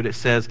echoed, it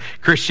says,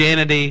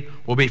 Christianity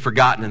will be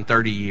forgotten in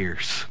 30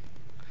 years.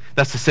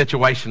 That's the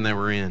situation they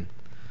were in.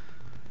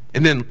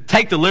 And then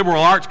take the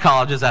liberal arts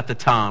colleges at the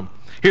time.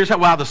 Here's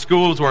how the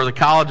schools were, the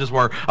colleges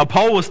were. A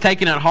poll was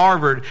taken at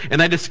Harvard,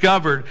 and they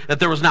discovered that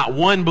there was not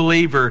one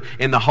believer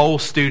in the whole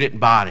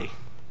student body.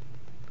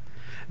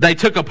 They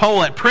took a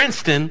poll at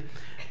Princeton.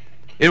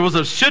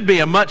 It should be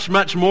a much,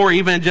 much more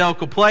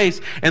evangelical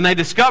place, and they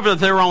discovered that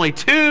there were only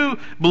 2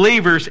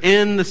 believers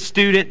in the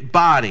student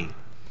body,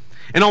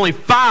 and only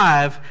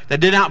 5 that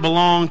did not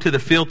belong to the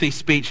filthy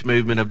speech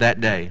movement of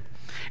that day.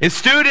 And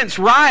students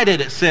rioted,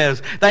 it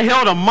says. They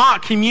held a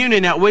mock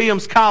communion at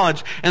Williams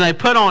College, and they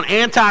put on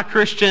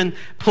anti-Christian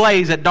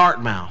plays at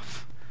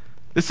Dartmouth.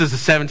 This is the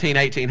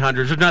 1800s.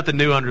 There's nothing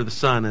new under the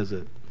sun, is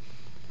it?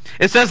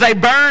 It says they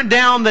burned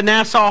down the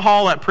Nassau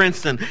Hall at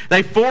Princeton.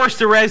 They forced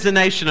the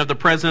resignation of the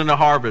president of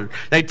Harvard.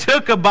 They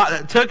took a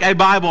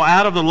Bible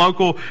out of the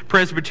local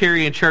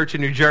Presbyterian church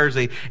in New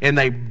Jersey, and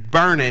they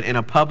burned it in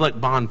a public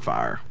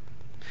bonfire.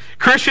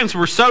 Christians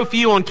were so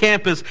few on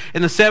campus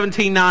in the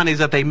 1790s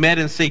that they met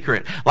in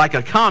secret, like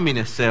a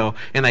communist cell,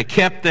 and they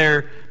kept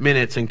their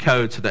minutes and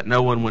codes so that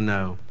no one would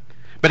know.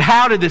 But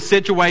how did this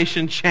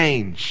situation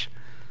change?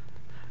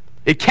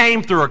 It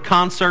came through a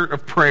concert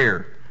of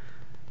prayer.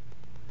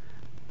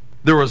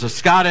 There was a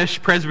Scottish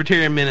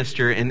Presbyterian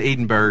minister in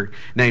Edinburgh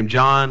named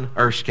John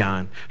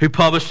Erskine who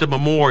published a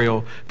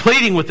memorial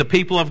pleading with the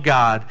people of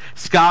God,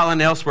 Scotland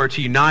and elsewhere,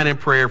 to unite in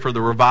prayer for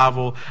the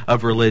revival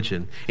of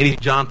religion. And he's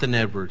Jonathan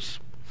Edwards.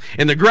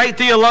 And the great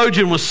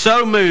theologian was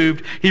so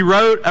moved, he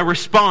wrote a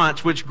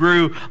response which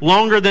grew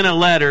longer than a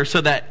letter,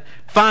 so that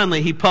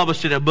finally he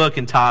published it in a book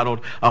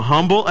entitled A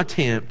Humble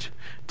Attempt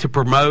to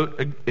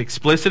Promote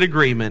Explicit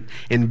Agreement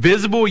in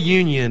Visible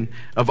Union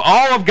of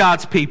All of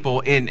God's People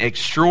in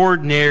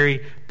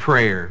Extraordinary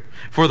Prayer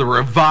for the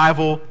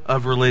Revival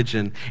of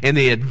Religion and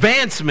the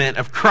Advancement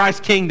of Christ's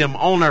Kingdom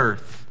on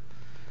earth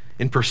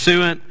in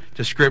pursuant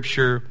to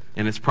Scripture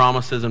and its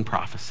promises and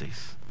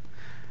prophecies.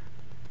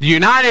 The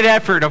united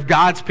effort of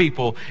God's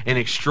people in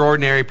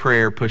extraordinary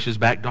prayer pushes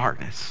back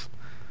darkness.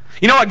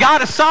 You know what?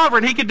 God is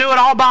sovereign. He can do it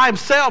all by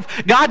himself.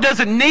 God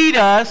doesn't need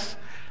us.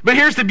 But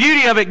here's the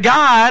beauty of it.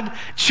 God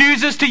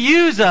chooses to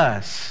use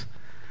us.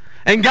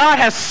 And God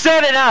has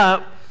set it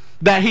up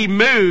that he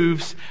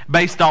moves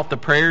based off the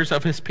prayers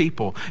of his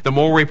people. The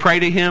more we pray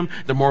to him,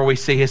 the more we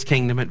see his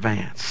kingdom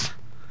advance.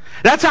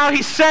 That's how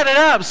he set it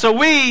up, so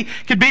we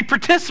could be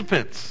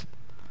participants.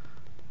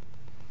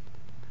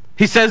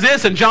 He says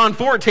this in John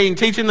 14,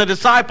 teaching the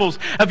disciples,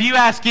 if you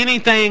ask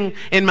anything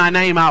in my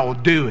name, I will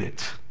do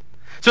it,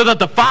 so that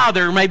the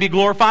Father may be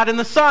glorified in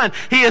the Son.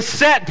 He has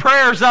set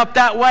prayers up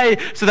that way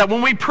so that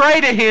when we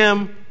pray to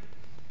him,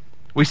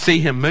 we see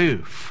him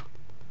move,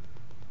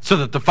 so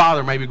that the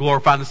Father may be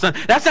glorified in the Son.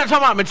 That's not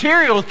talking about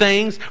material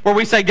things where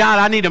we say, God,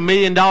 I need $1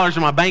 million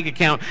in my bank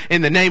account.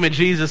 In the name of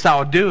Jesus, I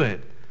will do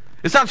it.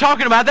 It's not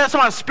talking about that. It's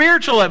talking about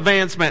spiritual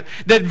advancement,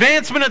 the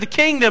advancement of the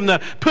kingdom,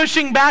 the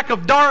pushing back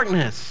of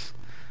darkness.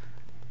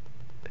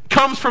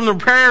 Comes from the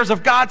prayers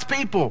of God's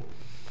people.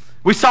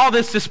 We saw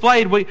this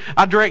displayed.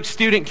 I direct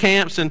student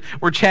camps, and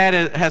where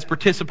Chad has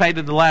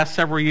participated the last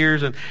several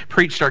years and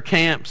preached our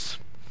camps.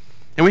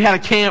 And we had a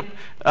camp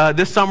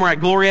this summer at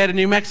Glorieta,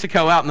 New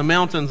Mexico, out in the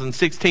mountains, and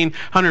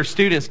 1,600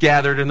 students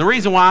gathered. And the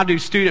reason why I do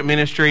student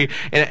ministry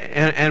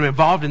and am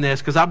involved in this,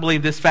 because I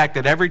believe this fact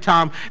that every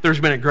time there's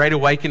been a great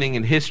awakening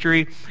in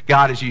history,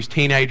 God has used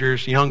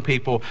teenagers, young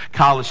people,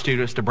 college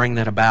students to bring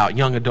that about,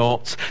 young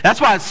adults. That's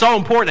why it's so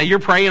important that you're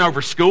praying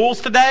over schools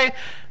today,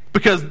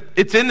 because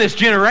it's in this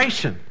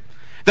generation.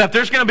 That if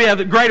there's going to be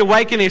a great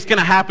awakening, it's going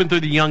to happen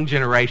through the young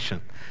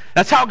generation.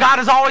 That's how God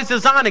has always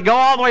designed it. Go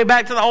all the way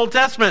back to the Old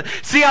Testament.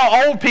 See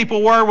how old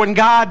people were when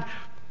God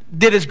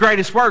did his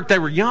greatest work. They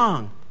were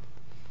young.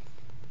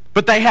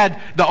 But they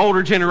had the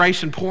older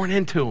generation pouring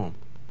into them.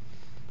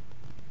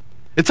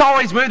 It's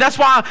always moved. That's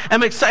why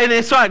I'm excited.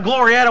 And so at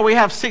Glorieta, we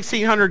have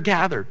 1,600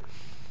 gathered.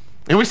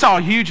 And we saw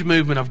a huge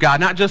movement of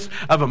God, not just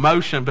of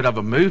emotion, but of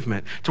a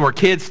movement, to where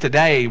kids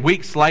today,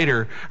 weeks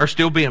later, are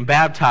still being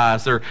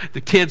baptized.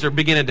 The kids are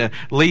beginning to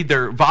lead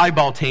their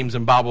volleyball teams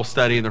in Bible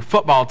study and their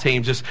football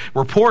teams. Just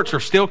reports are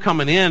still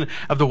coming in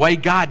of the way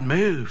God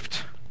moved.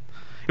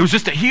 It was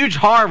just a huge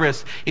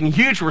harvest and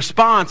huge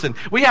response. And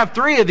we have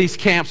 3 of these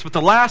camps, but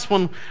the last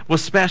one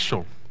was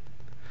special.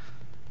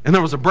 And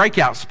there was a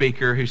breakout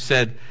speaker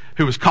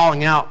who was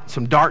calling out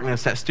some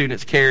darkness that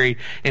students carry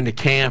into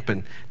camp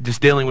and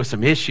just dealing with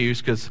some issues,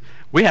 because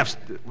we have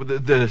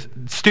the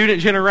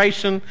student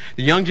generation,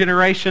 the young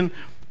generation,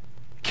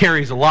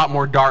 carries a lot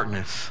more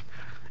darkness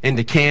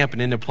into camp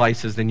and into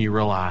places than you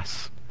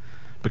realize,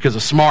 because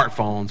of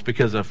smartphones,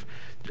 because of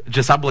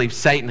I believe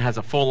Satan has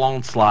a full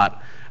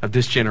onslaught of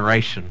this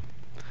generation.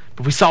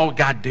 But we saw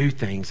God do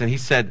things, and he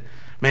said,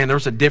 man,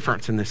 there's a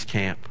difference in this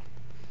camp.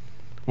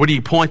 What do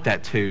you point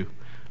that to?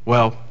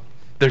 Well,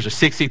 there's a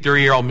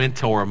 63-year-old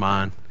mentor of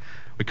mine.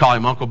 We call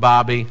him Uncle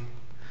Bobby.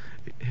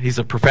 He's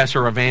a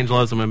professor of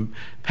evangelism and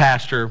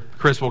pastor,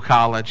 Criswell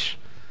College.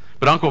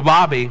 But Uncle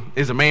Bobby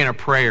is a man of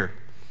prayer.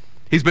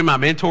 He's been my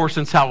mentor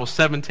since I was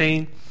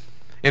 17.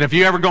 And if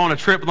you ever go on a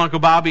trip with Uncle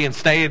Bobby and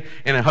stay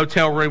in a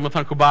hotel room with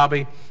Uncle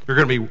Bobby, you're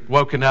going to be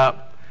woken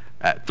up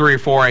at 3 or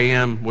 4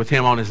 a.m. with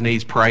him on his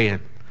knees praying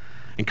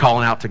and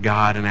calling out to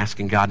God and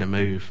asking God to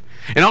move.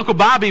 And Uncle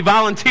Bobby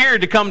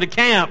volunteered to come to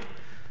camp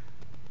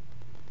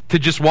to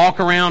just walk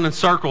around in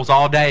circles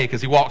all day, because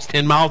he walks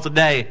 10 miles a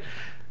day.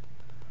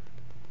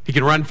 He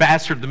can run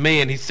faster than me,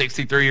 and he's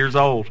 63 years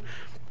old.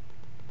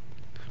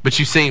 But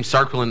you see him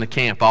circling the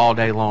camp all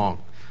day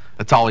long.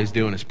 That's all he's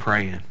doing is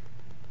praying.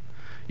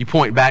 You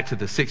point back to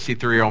the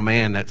 63-year-old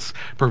man that's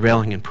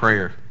prevailing in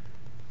prayer.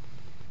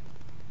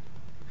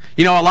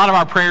 You know, a lot of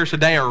our prayers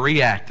today are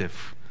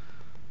reactive,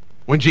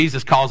 when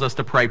Jesus calls us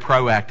to pray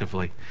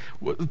proactively.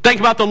 Think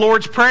about the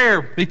Lord's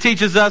Prayer. He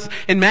teaches us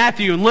in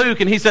Matthew and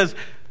Luke, and he says,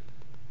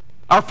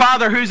 our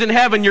Father who's in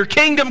heaven, your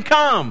kingdom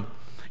come.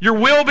 Your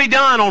will be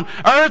done on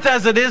earth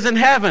as it is in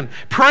heaven.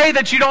 Pray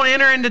that you don't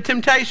enter into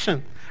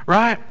temptation,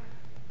 right?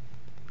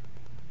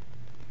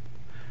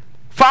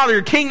 Father,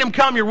 your kingdom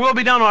come, your will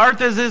be done on earth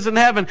as it is in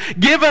heaven.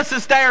 Give us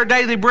this day our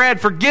daily bread.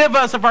 Forgive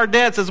us of our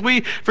debts as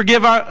we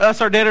forgive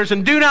us our debtors.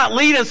 And do not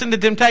lead us into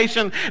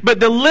temptation, but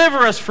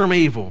deliver us from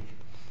evil.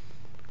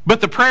 But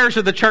the prayers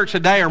of the church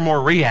today are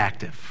more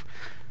reactive.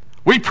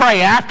 We pray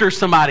after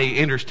somebody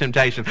enters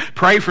temptation.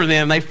 Pray for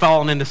them. They've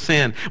fallen into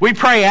sin. We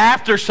pray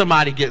after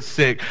somebody gets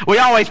sick. We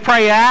always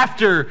pray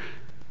after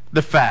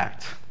the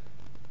fact.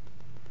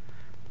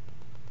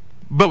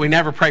 But we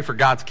never pray for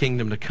God's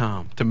kingdom to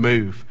come, to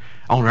move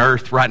on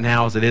earth right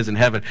now as it is in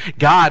heaven.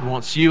 God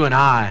wants you and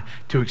I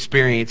to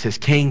experience his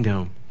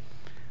kingdom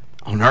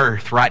on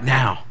earth right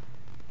now.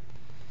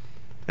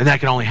 And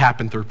that can only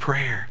happen through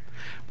prayer.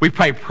 We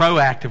pray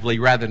proactively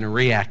rather than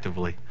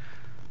reactively.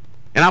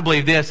 And I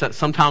believe this, that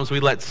sometimes we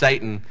let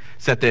Satan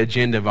set the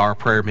agenda of our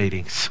prayer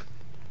meetings.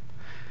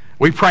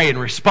 We pray in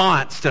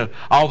response to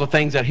all the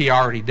things that he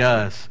already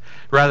does,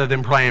 rather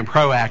than praying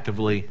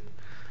proactively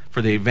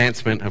for the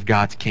advancement of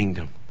God's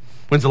kingdom.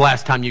 When's the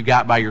last time you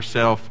got by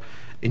yourself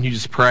and you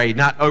just prayed,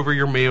 not over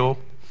your meal,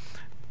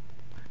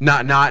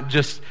 not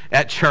just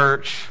at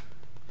church,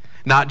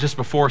 not just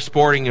before a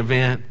sporting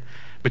event,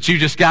 But you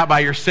just got by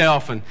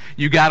yourself and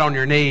you got on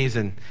your knees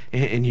and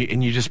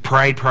you just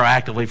prayed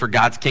proactively for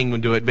God's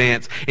kingdom to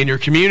advance in your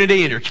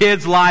community, in your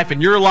kids' life,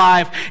 in your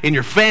life, in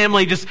your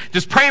family.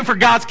 Just praying for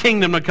God's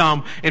kingdom to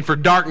come and for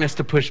darkness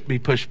to be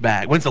pushed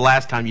back. When's the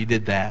last time you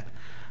did that?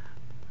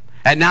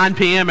 At 9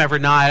 p.m. every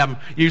night, I'm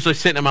usually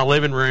sitting in my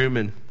living room,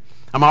 and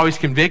I'm always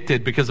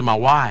convicted because of my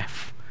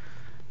wife.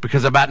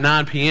 Because about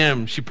 9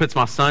 p.m., she puts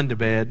my son to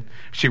bed.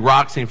 She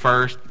rocks him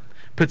first,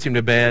 puts him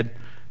to bed.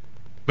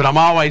 But I'm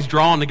always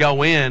drawn to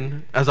go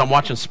in as I'm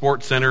watching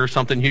Sports Center or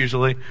something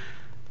usually.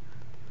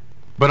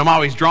 But I'm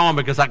always drawn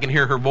because I can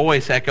hear her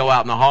voice echo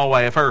out in the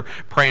hallway of her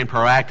praying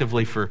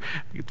proactively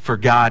for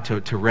God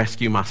to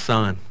rescue my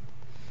son.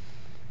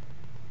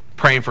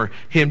 Praying for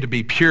him to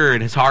be pure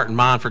in his heart and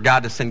mind, for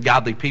God to send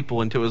godly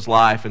people into his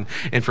life,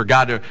 and for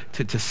God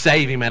to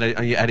save him at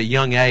a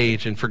young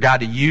age, and for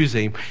God to use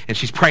him. And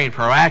she's praying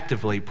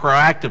proactively.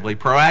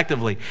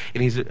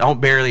 And he's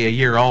barely a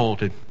year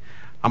old, and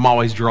I'm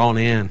always drawn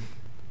in.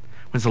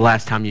 When's the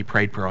last time you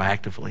prayed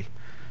proactively?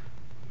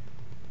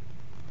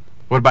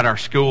 What about our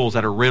schools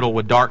that are riddled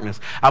with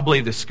darkness? I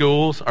believe the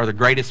schools are the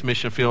greatest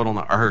mission field on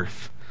the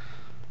earth.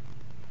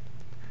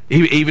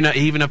 Even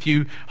if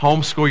you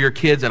homeschool your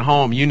kids at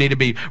home, you need to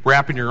be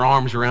wrapping your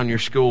arms around your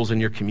schools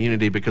and your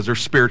community, because there's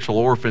spiritual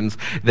orphans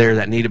there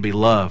that need to be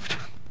loved.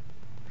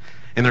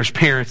 And there's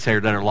parents there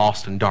that are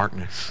lost in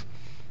darkness.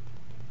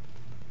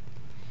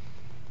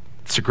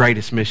 It's the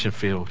greatest mission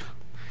field.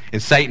 And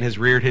Satan has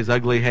reared his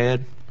ugly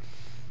head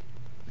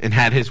and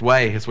had his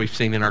way, as we've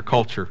seen in our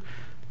culture.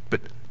 But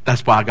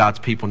that's why God's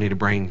people need to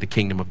bring the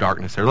kingdom of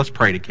darkness there. Let's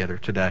pray together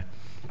today.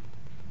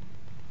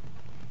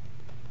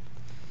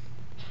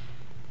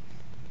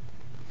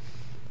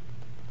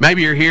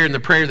 Maybe you're here and the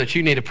prayer that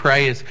you need to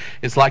pray is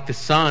like the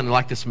son,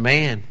 like this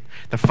man,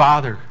 the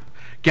father.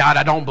 God,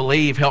 I don't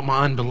believe. Help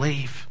my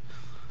unbelief.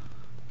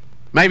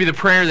 Maybe the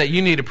prayer that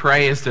you need to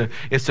pray is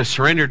to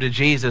surrender to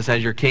Jesus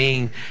as your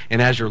King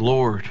and as your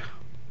Lord.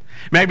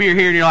 Maybe you're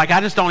here and you're like, I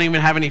just don't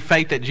even have any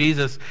faith that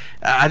Jesus,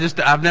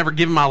 I've never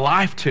given my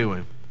life to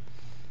him.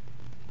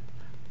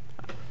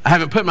 I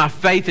haven't put my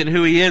faith in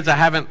who he is. I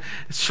haven't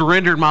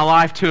surrendered my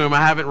life to him.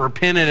 I haven't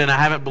repented, and I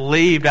haven't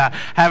believed. I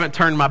haven't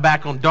turned my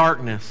back on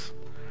darkness.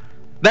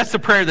 That's the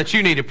prayer that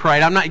you need to pray.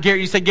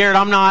 You say, Garrett,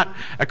 I'm not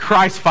a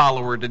Christ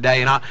follower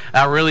today, and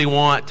I really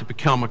want to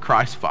become a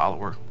Christ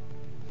follower.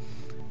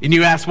 And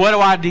you ask, what do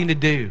I need to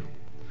do?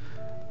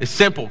 It's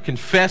simple.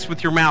 Confess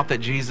with your mouth that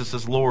Jesus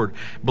is Lord.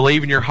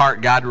 Believe in your heart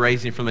God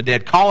raised him from the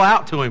dead. Call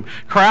out to him.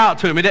 Cry out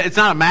to him. It's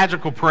not a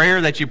magical prayer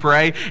that you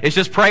pray. It's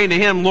just praying to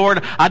him,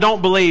 Lord, I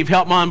don't believe.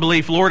 Help my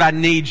unbelief. Lord, I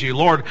need you.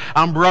 Lord,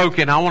 I'm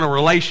broken. I want a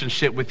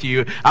relationship with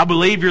you. I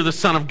believe you're the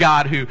Son of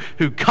God who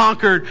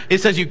conquered. It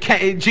says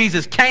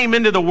Jesus came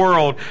into the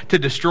world to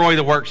destroy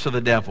the works of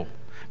the devil.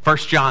 1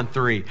 John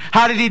 3.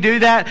 How did he do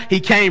that? He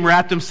came,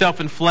 wrapped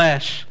himself in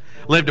flesh,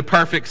 lived a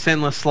perfect,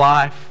 sinless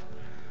life.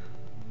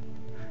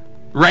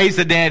 Raised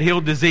the dead,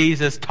 healed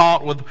diseases,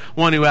 taught with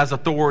one who has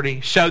authority,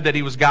 showed that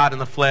he was God in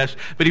the flesh,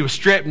 but he was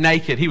stripped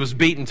naked. He was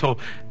beaten till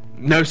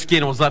no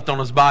skin was left on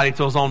his body,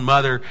 till his own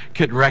mother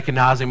couldn't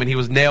recognize him, and he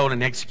was nailed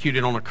and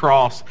executed on a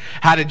cross.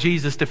 How did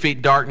Jesus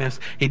defeat darkness?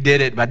 He did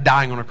it by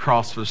dying on a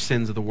cross for the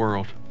sins of the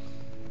world.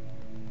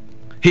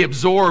 He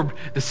absorbed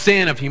the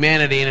sin of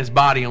humanity in his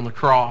body on the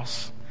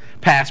cross,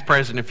 past,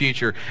 present, and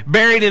future.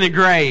 Buried in a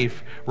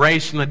grave,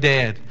 raised from the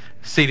dead,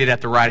 seated at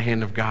the right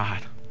hand of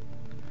God.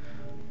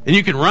 And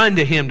you can run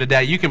to him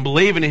today. You can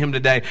believe in him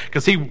today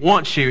because he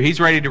wants you. He's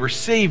ready to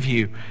receive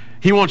you.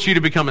 He wants you to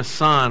become his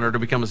son or to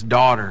become his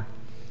daughter,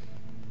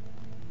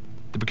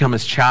 to become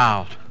his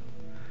child.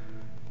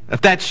 If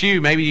that's you,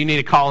 maybe you need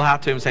to call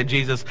out to him and say,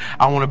 Jesus,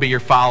 I want to be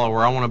your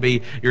follower. I want to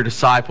be your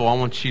disciple. I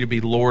want you to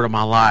be Lord of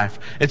my life.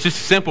 It's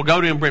just simple.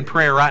 Go to him in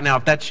prayer right now.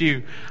 If that's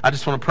you, I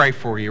just want to pray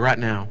for you right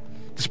now.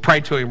 Just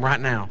pray to him right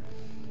now.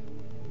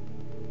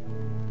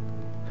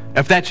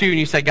 If that's you and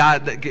you say,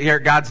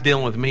 God's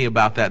dealing with me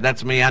about that.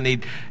 That's me. I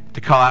need to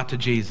call out to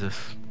Jesus.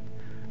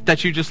 If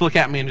that's you, just look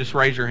at me and just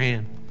raise your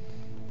hand.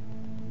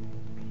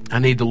 I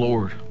need the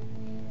Lord.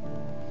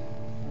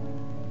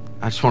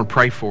 I just want to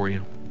pray for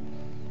you.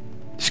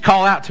 Just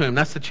call out to him.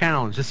 That's the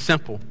challenge. It's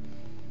simple.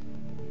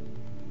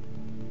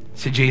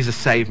 Say, Jesus,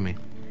 save me.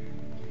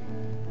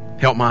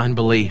 Help my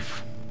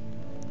unbelief.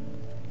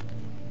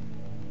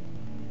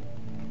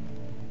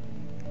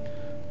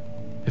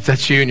 If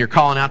that's you and you're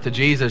calling out to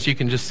Jesus, you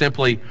can just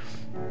simply,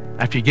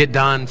 after you get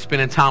done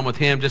spending time with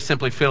him, just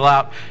simply fill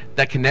out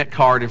that Connect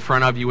card in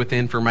front of you with the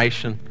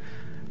information.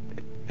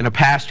 And a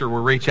pastor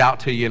will reach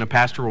out to you, and a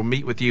pastor will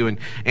meet with you and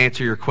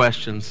answer your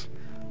questions.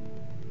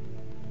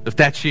 If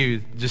that's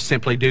you, just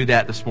simply do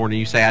that this morning.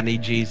 You say, I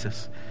need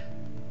Jesus.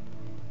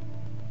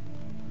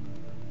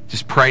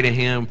 Just pray to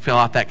him, fill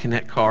out that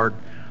Connect card.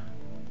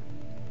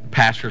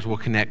 Pastors will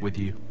connect with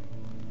you.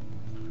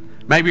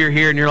 Maybe you're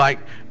here and you're like,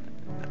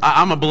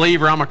 I'm a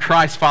believer, I'm a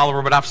Christ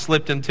follower, but I've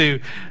slipped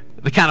into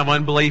the kind of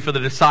unbelief of the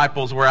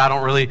disciples where I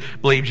don't really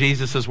believe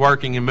Jesus is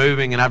working and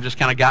moving, and I've just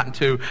kind of gotten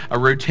to a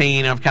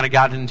routine. I've kind of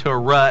gotten into a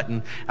rut,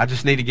 and I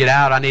just need to get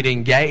out. I need to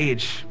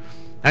engage.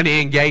 I need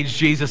to engage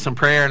Jesus in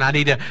prayer, and I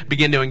need to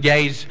begin to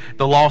engage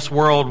the lost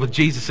world with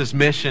Jesus'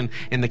 mission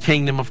in the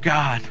kingdom of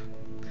God.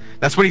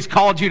 That's what he's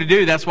called you to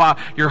do. That's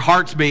why your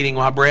heart's beating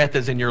while breath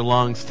is in your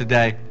lungs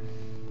today.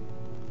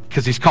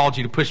 Because he's called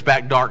you to push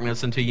back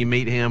darkness until you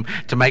meet him,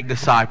 to make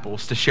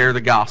disciples, to share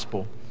the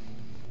gospel.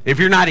 If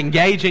you're not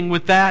engaging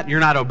with that, you're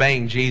not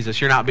obeying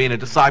Jesus. You're not being a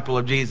disciple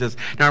of Jesus,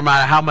 no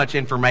matter how much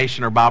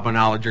information or Bible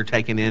knowledge you're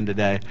taking in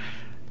today.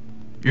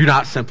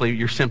 You're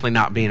simply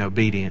not being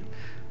obedient.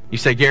 You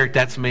say, Garrett,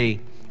 that's me.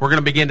 We're going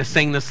to begin to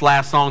sing this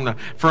last song. The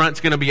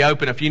front's going to be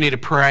open. If you need to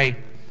pray,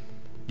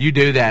 you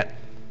do that.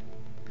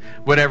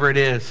 Whatever it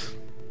is.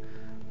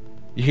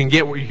 You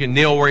can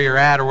kneel where you're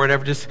at or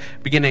whatever. Just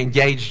begin to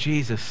engage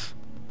Jesus.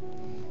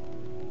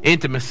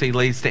 Intimacy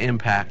leads to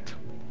impact.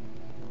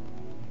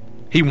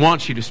 He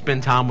wants you to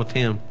spend time with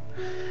him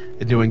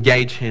and to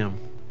engage him.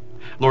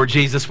 Lord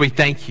Jesus, we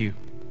thank you.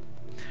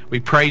 We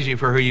praise you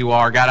for who you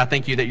are. God, I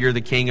thank you that you're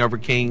the King over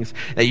kings,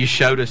 that you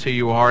showed us who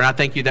you are. And I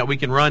thank you that we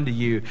can run to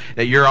you,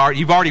 that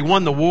you've already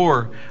won the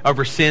war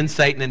over sin,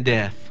 Satan, and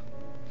death.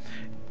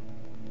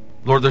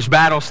 Lord, there's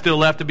battles still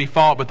left to be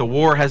fought, but the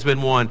war has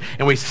been won.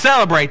 And we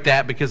celebrate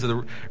that because of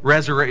the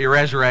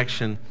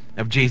resurrection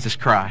of Jesus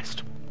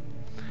Christ.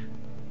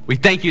 We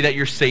thank you that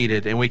you're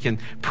seated, and we can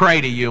pray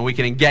to you, and we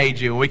can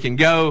engage you, and we can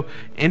go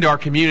into our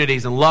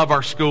communities and love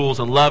our schools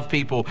and love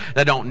people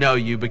that don't know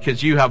you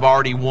because you have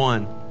already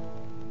won.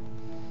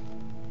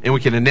 And we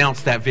can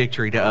announce that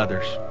victory to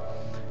others.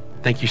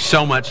 Thank you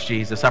so much,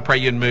 Jesus. I pray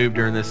you'd move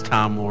during this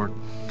time, Lord.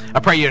 I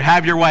pray you'd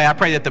have your way. I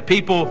pray that the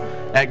people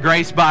at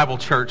Grace Bible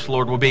Church,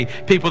 Lord, will be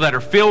people that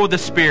are filled with the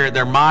Spirit.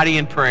 They're mighty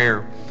in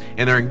prayer,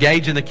 and they're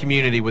engaged in the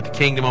community with the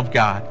kingdom of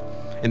God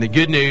and the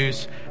good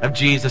news of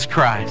Jesus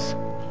Christ.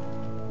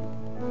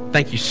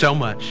 Thank you so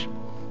much.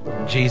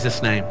 In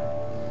Jesus' name,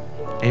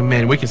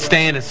 amen. We can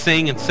stand and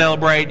sing and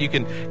celebrate. You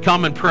can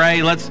come and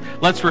pray. Let's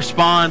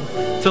respond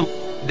to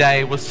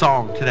today with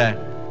song today.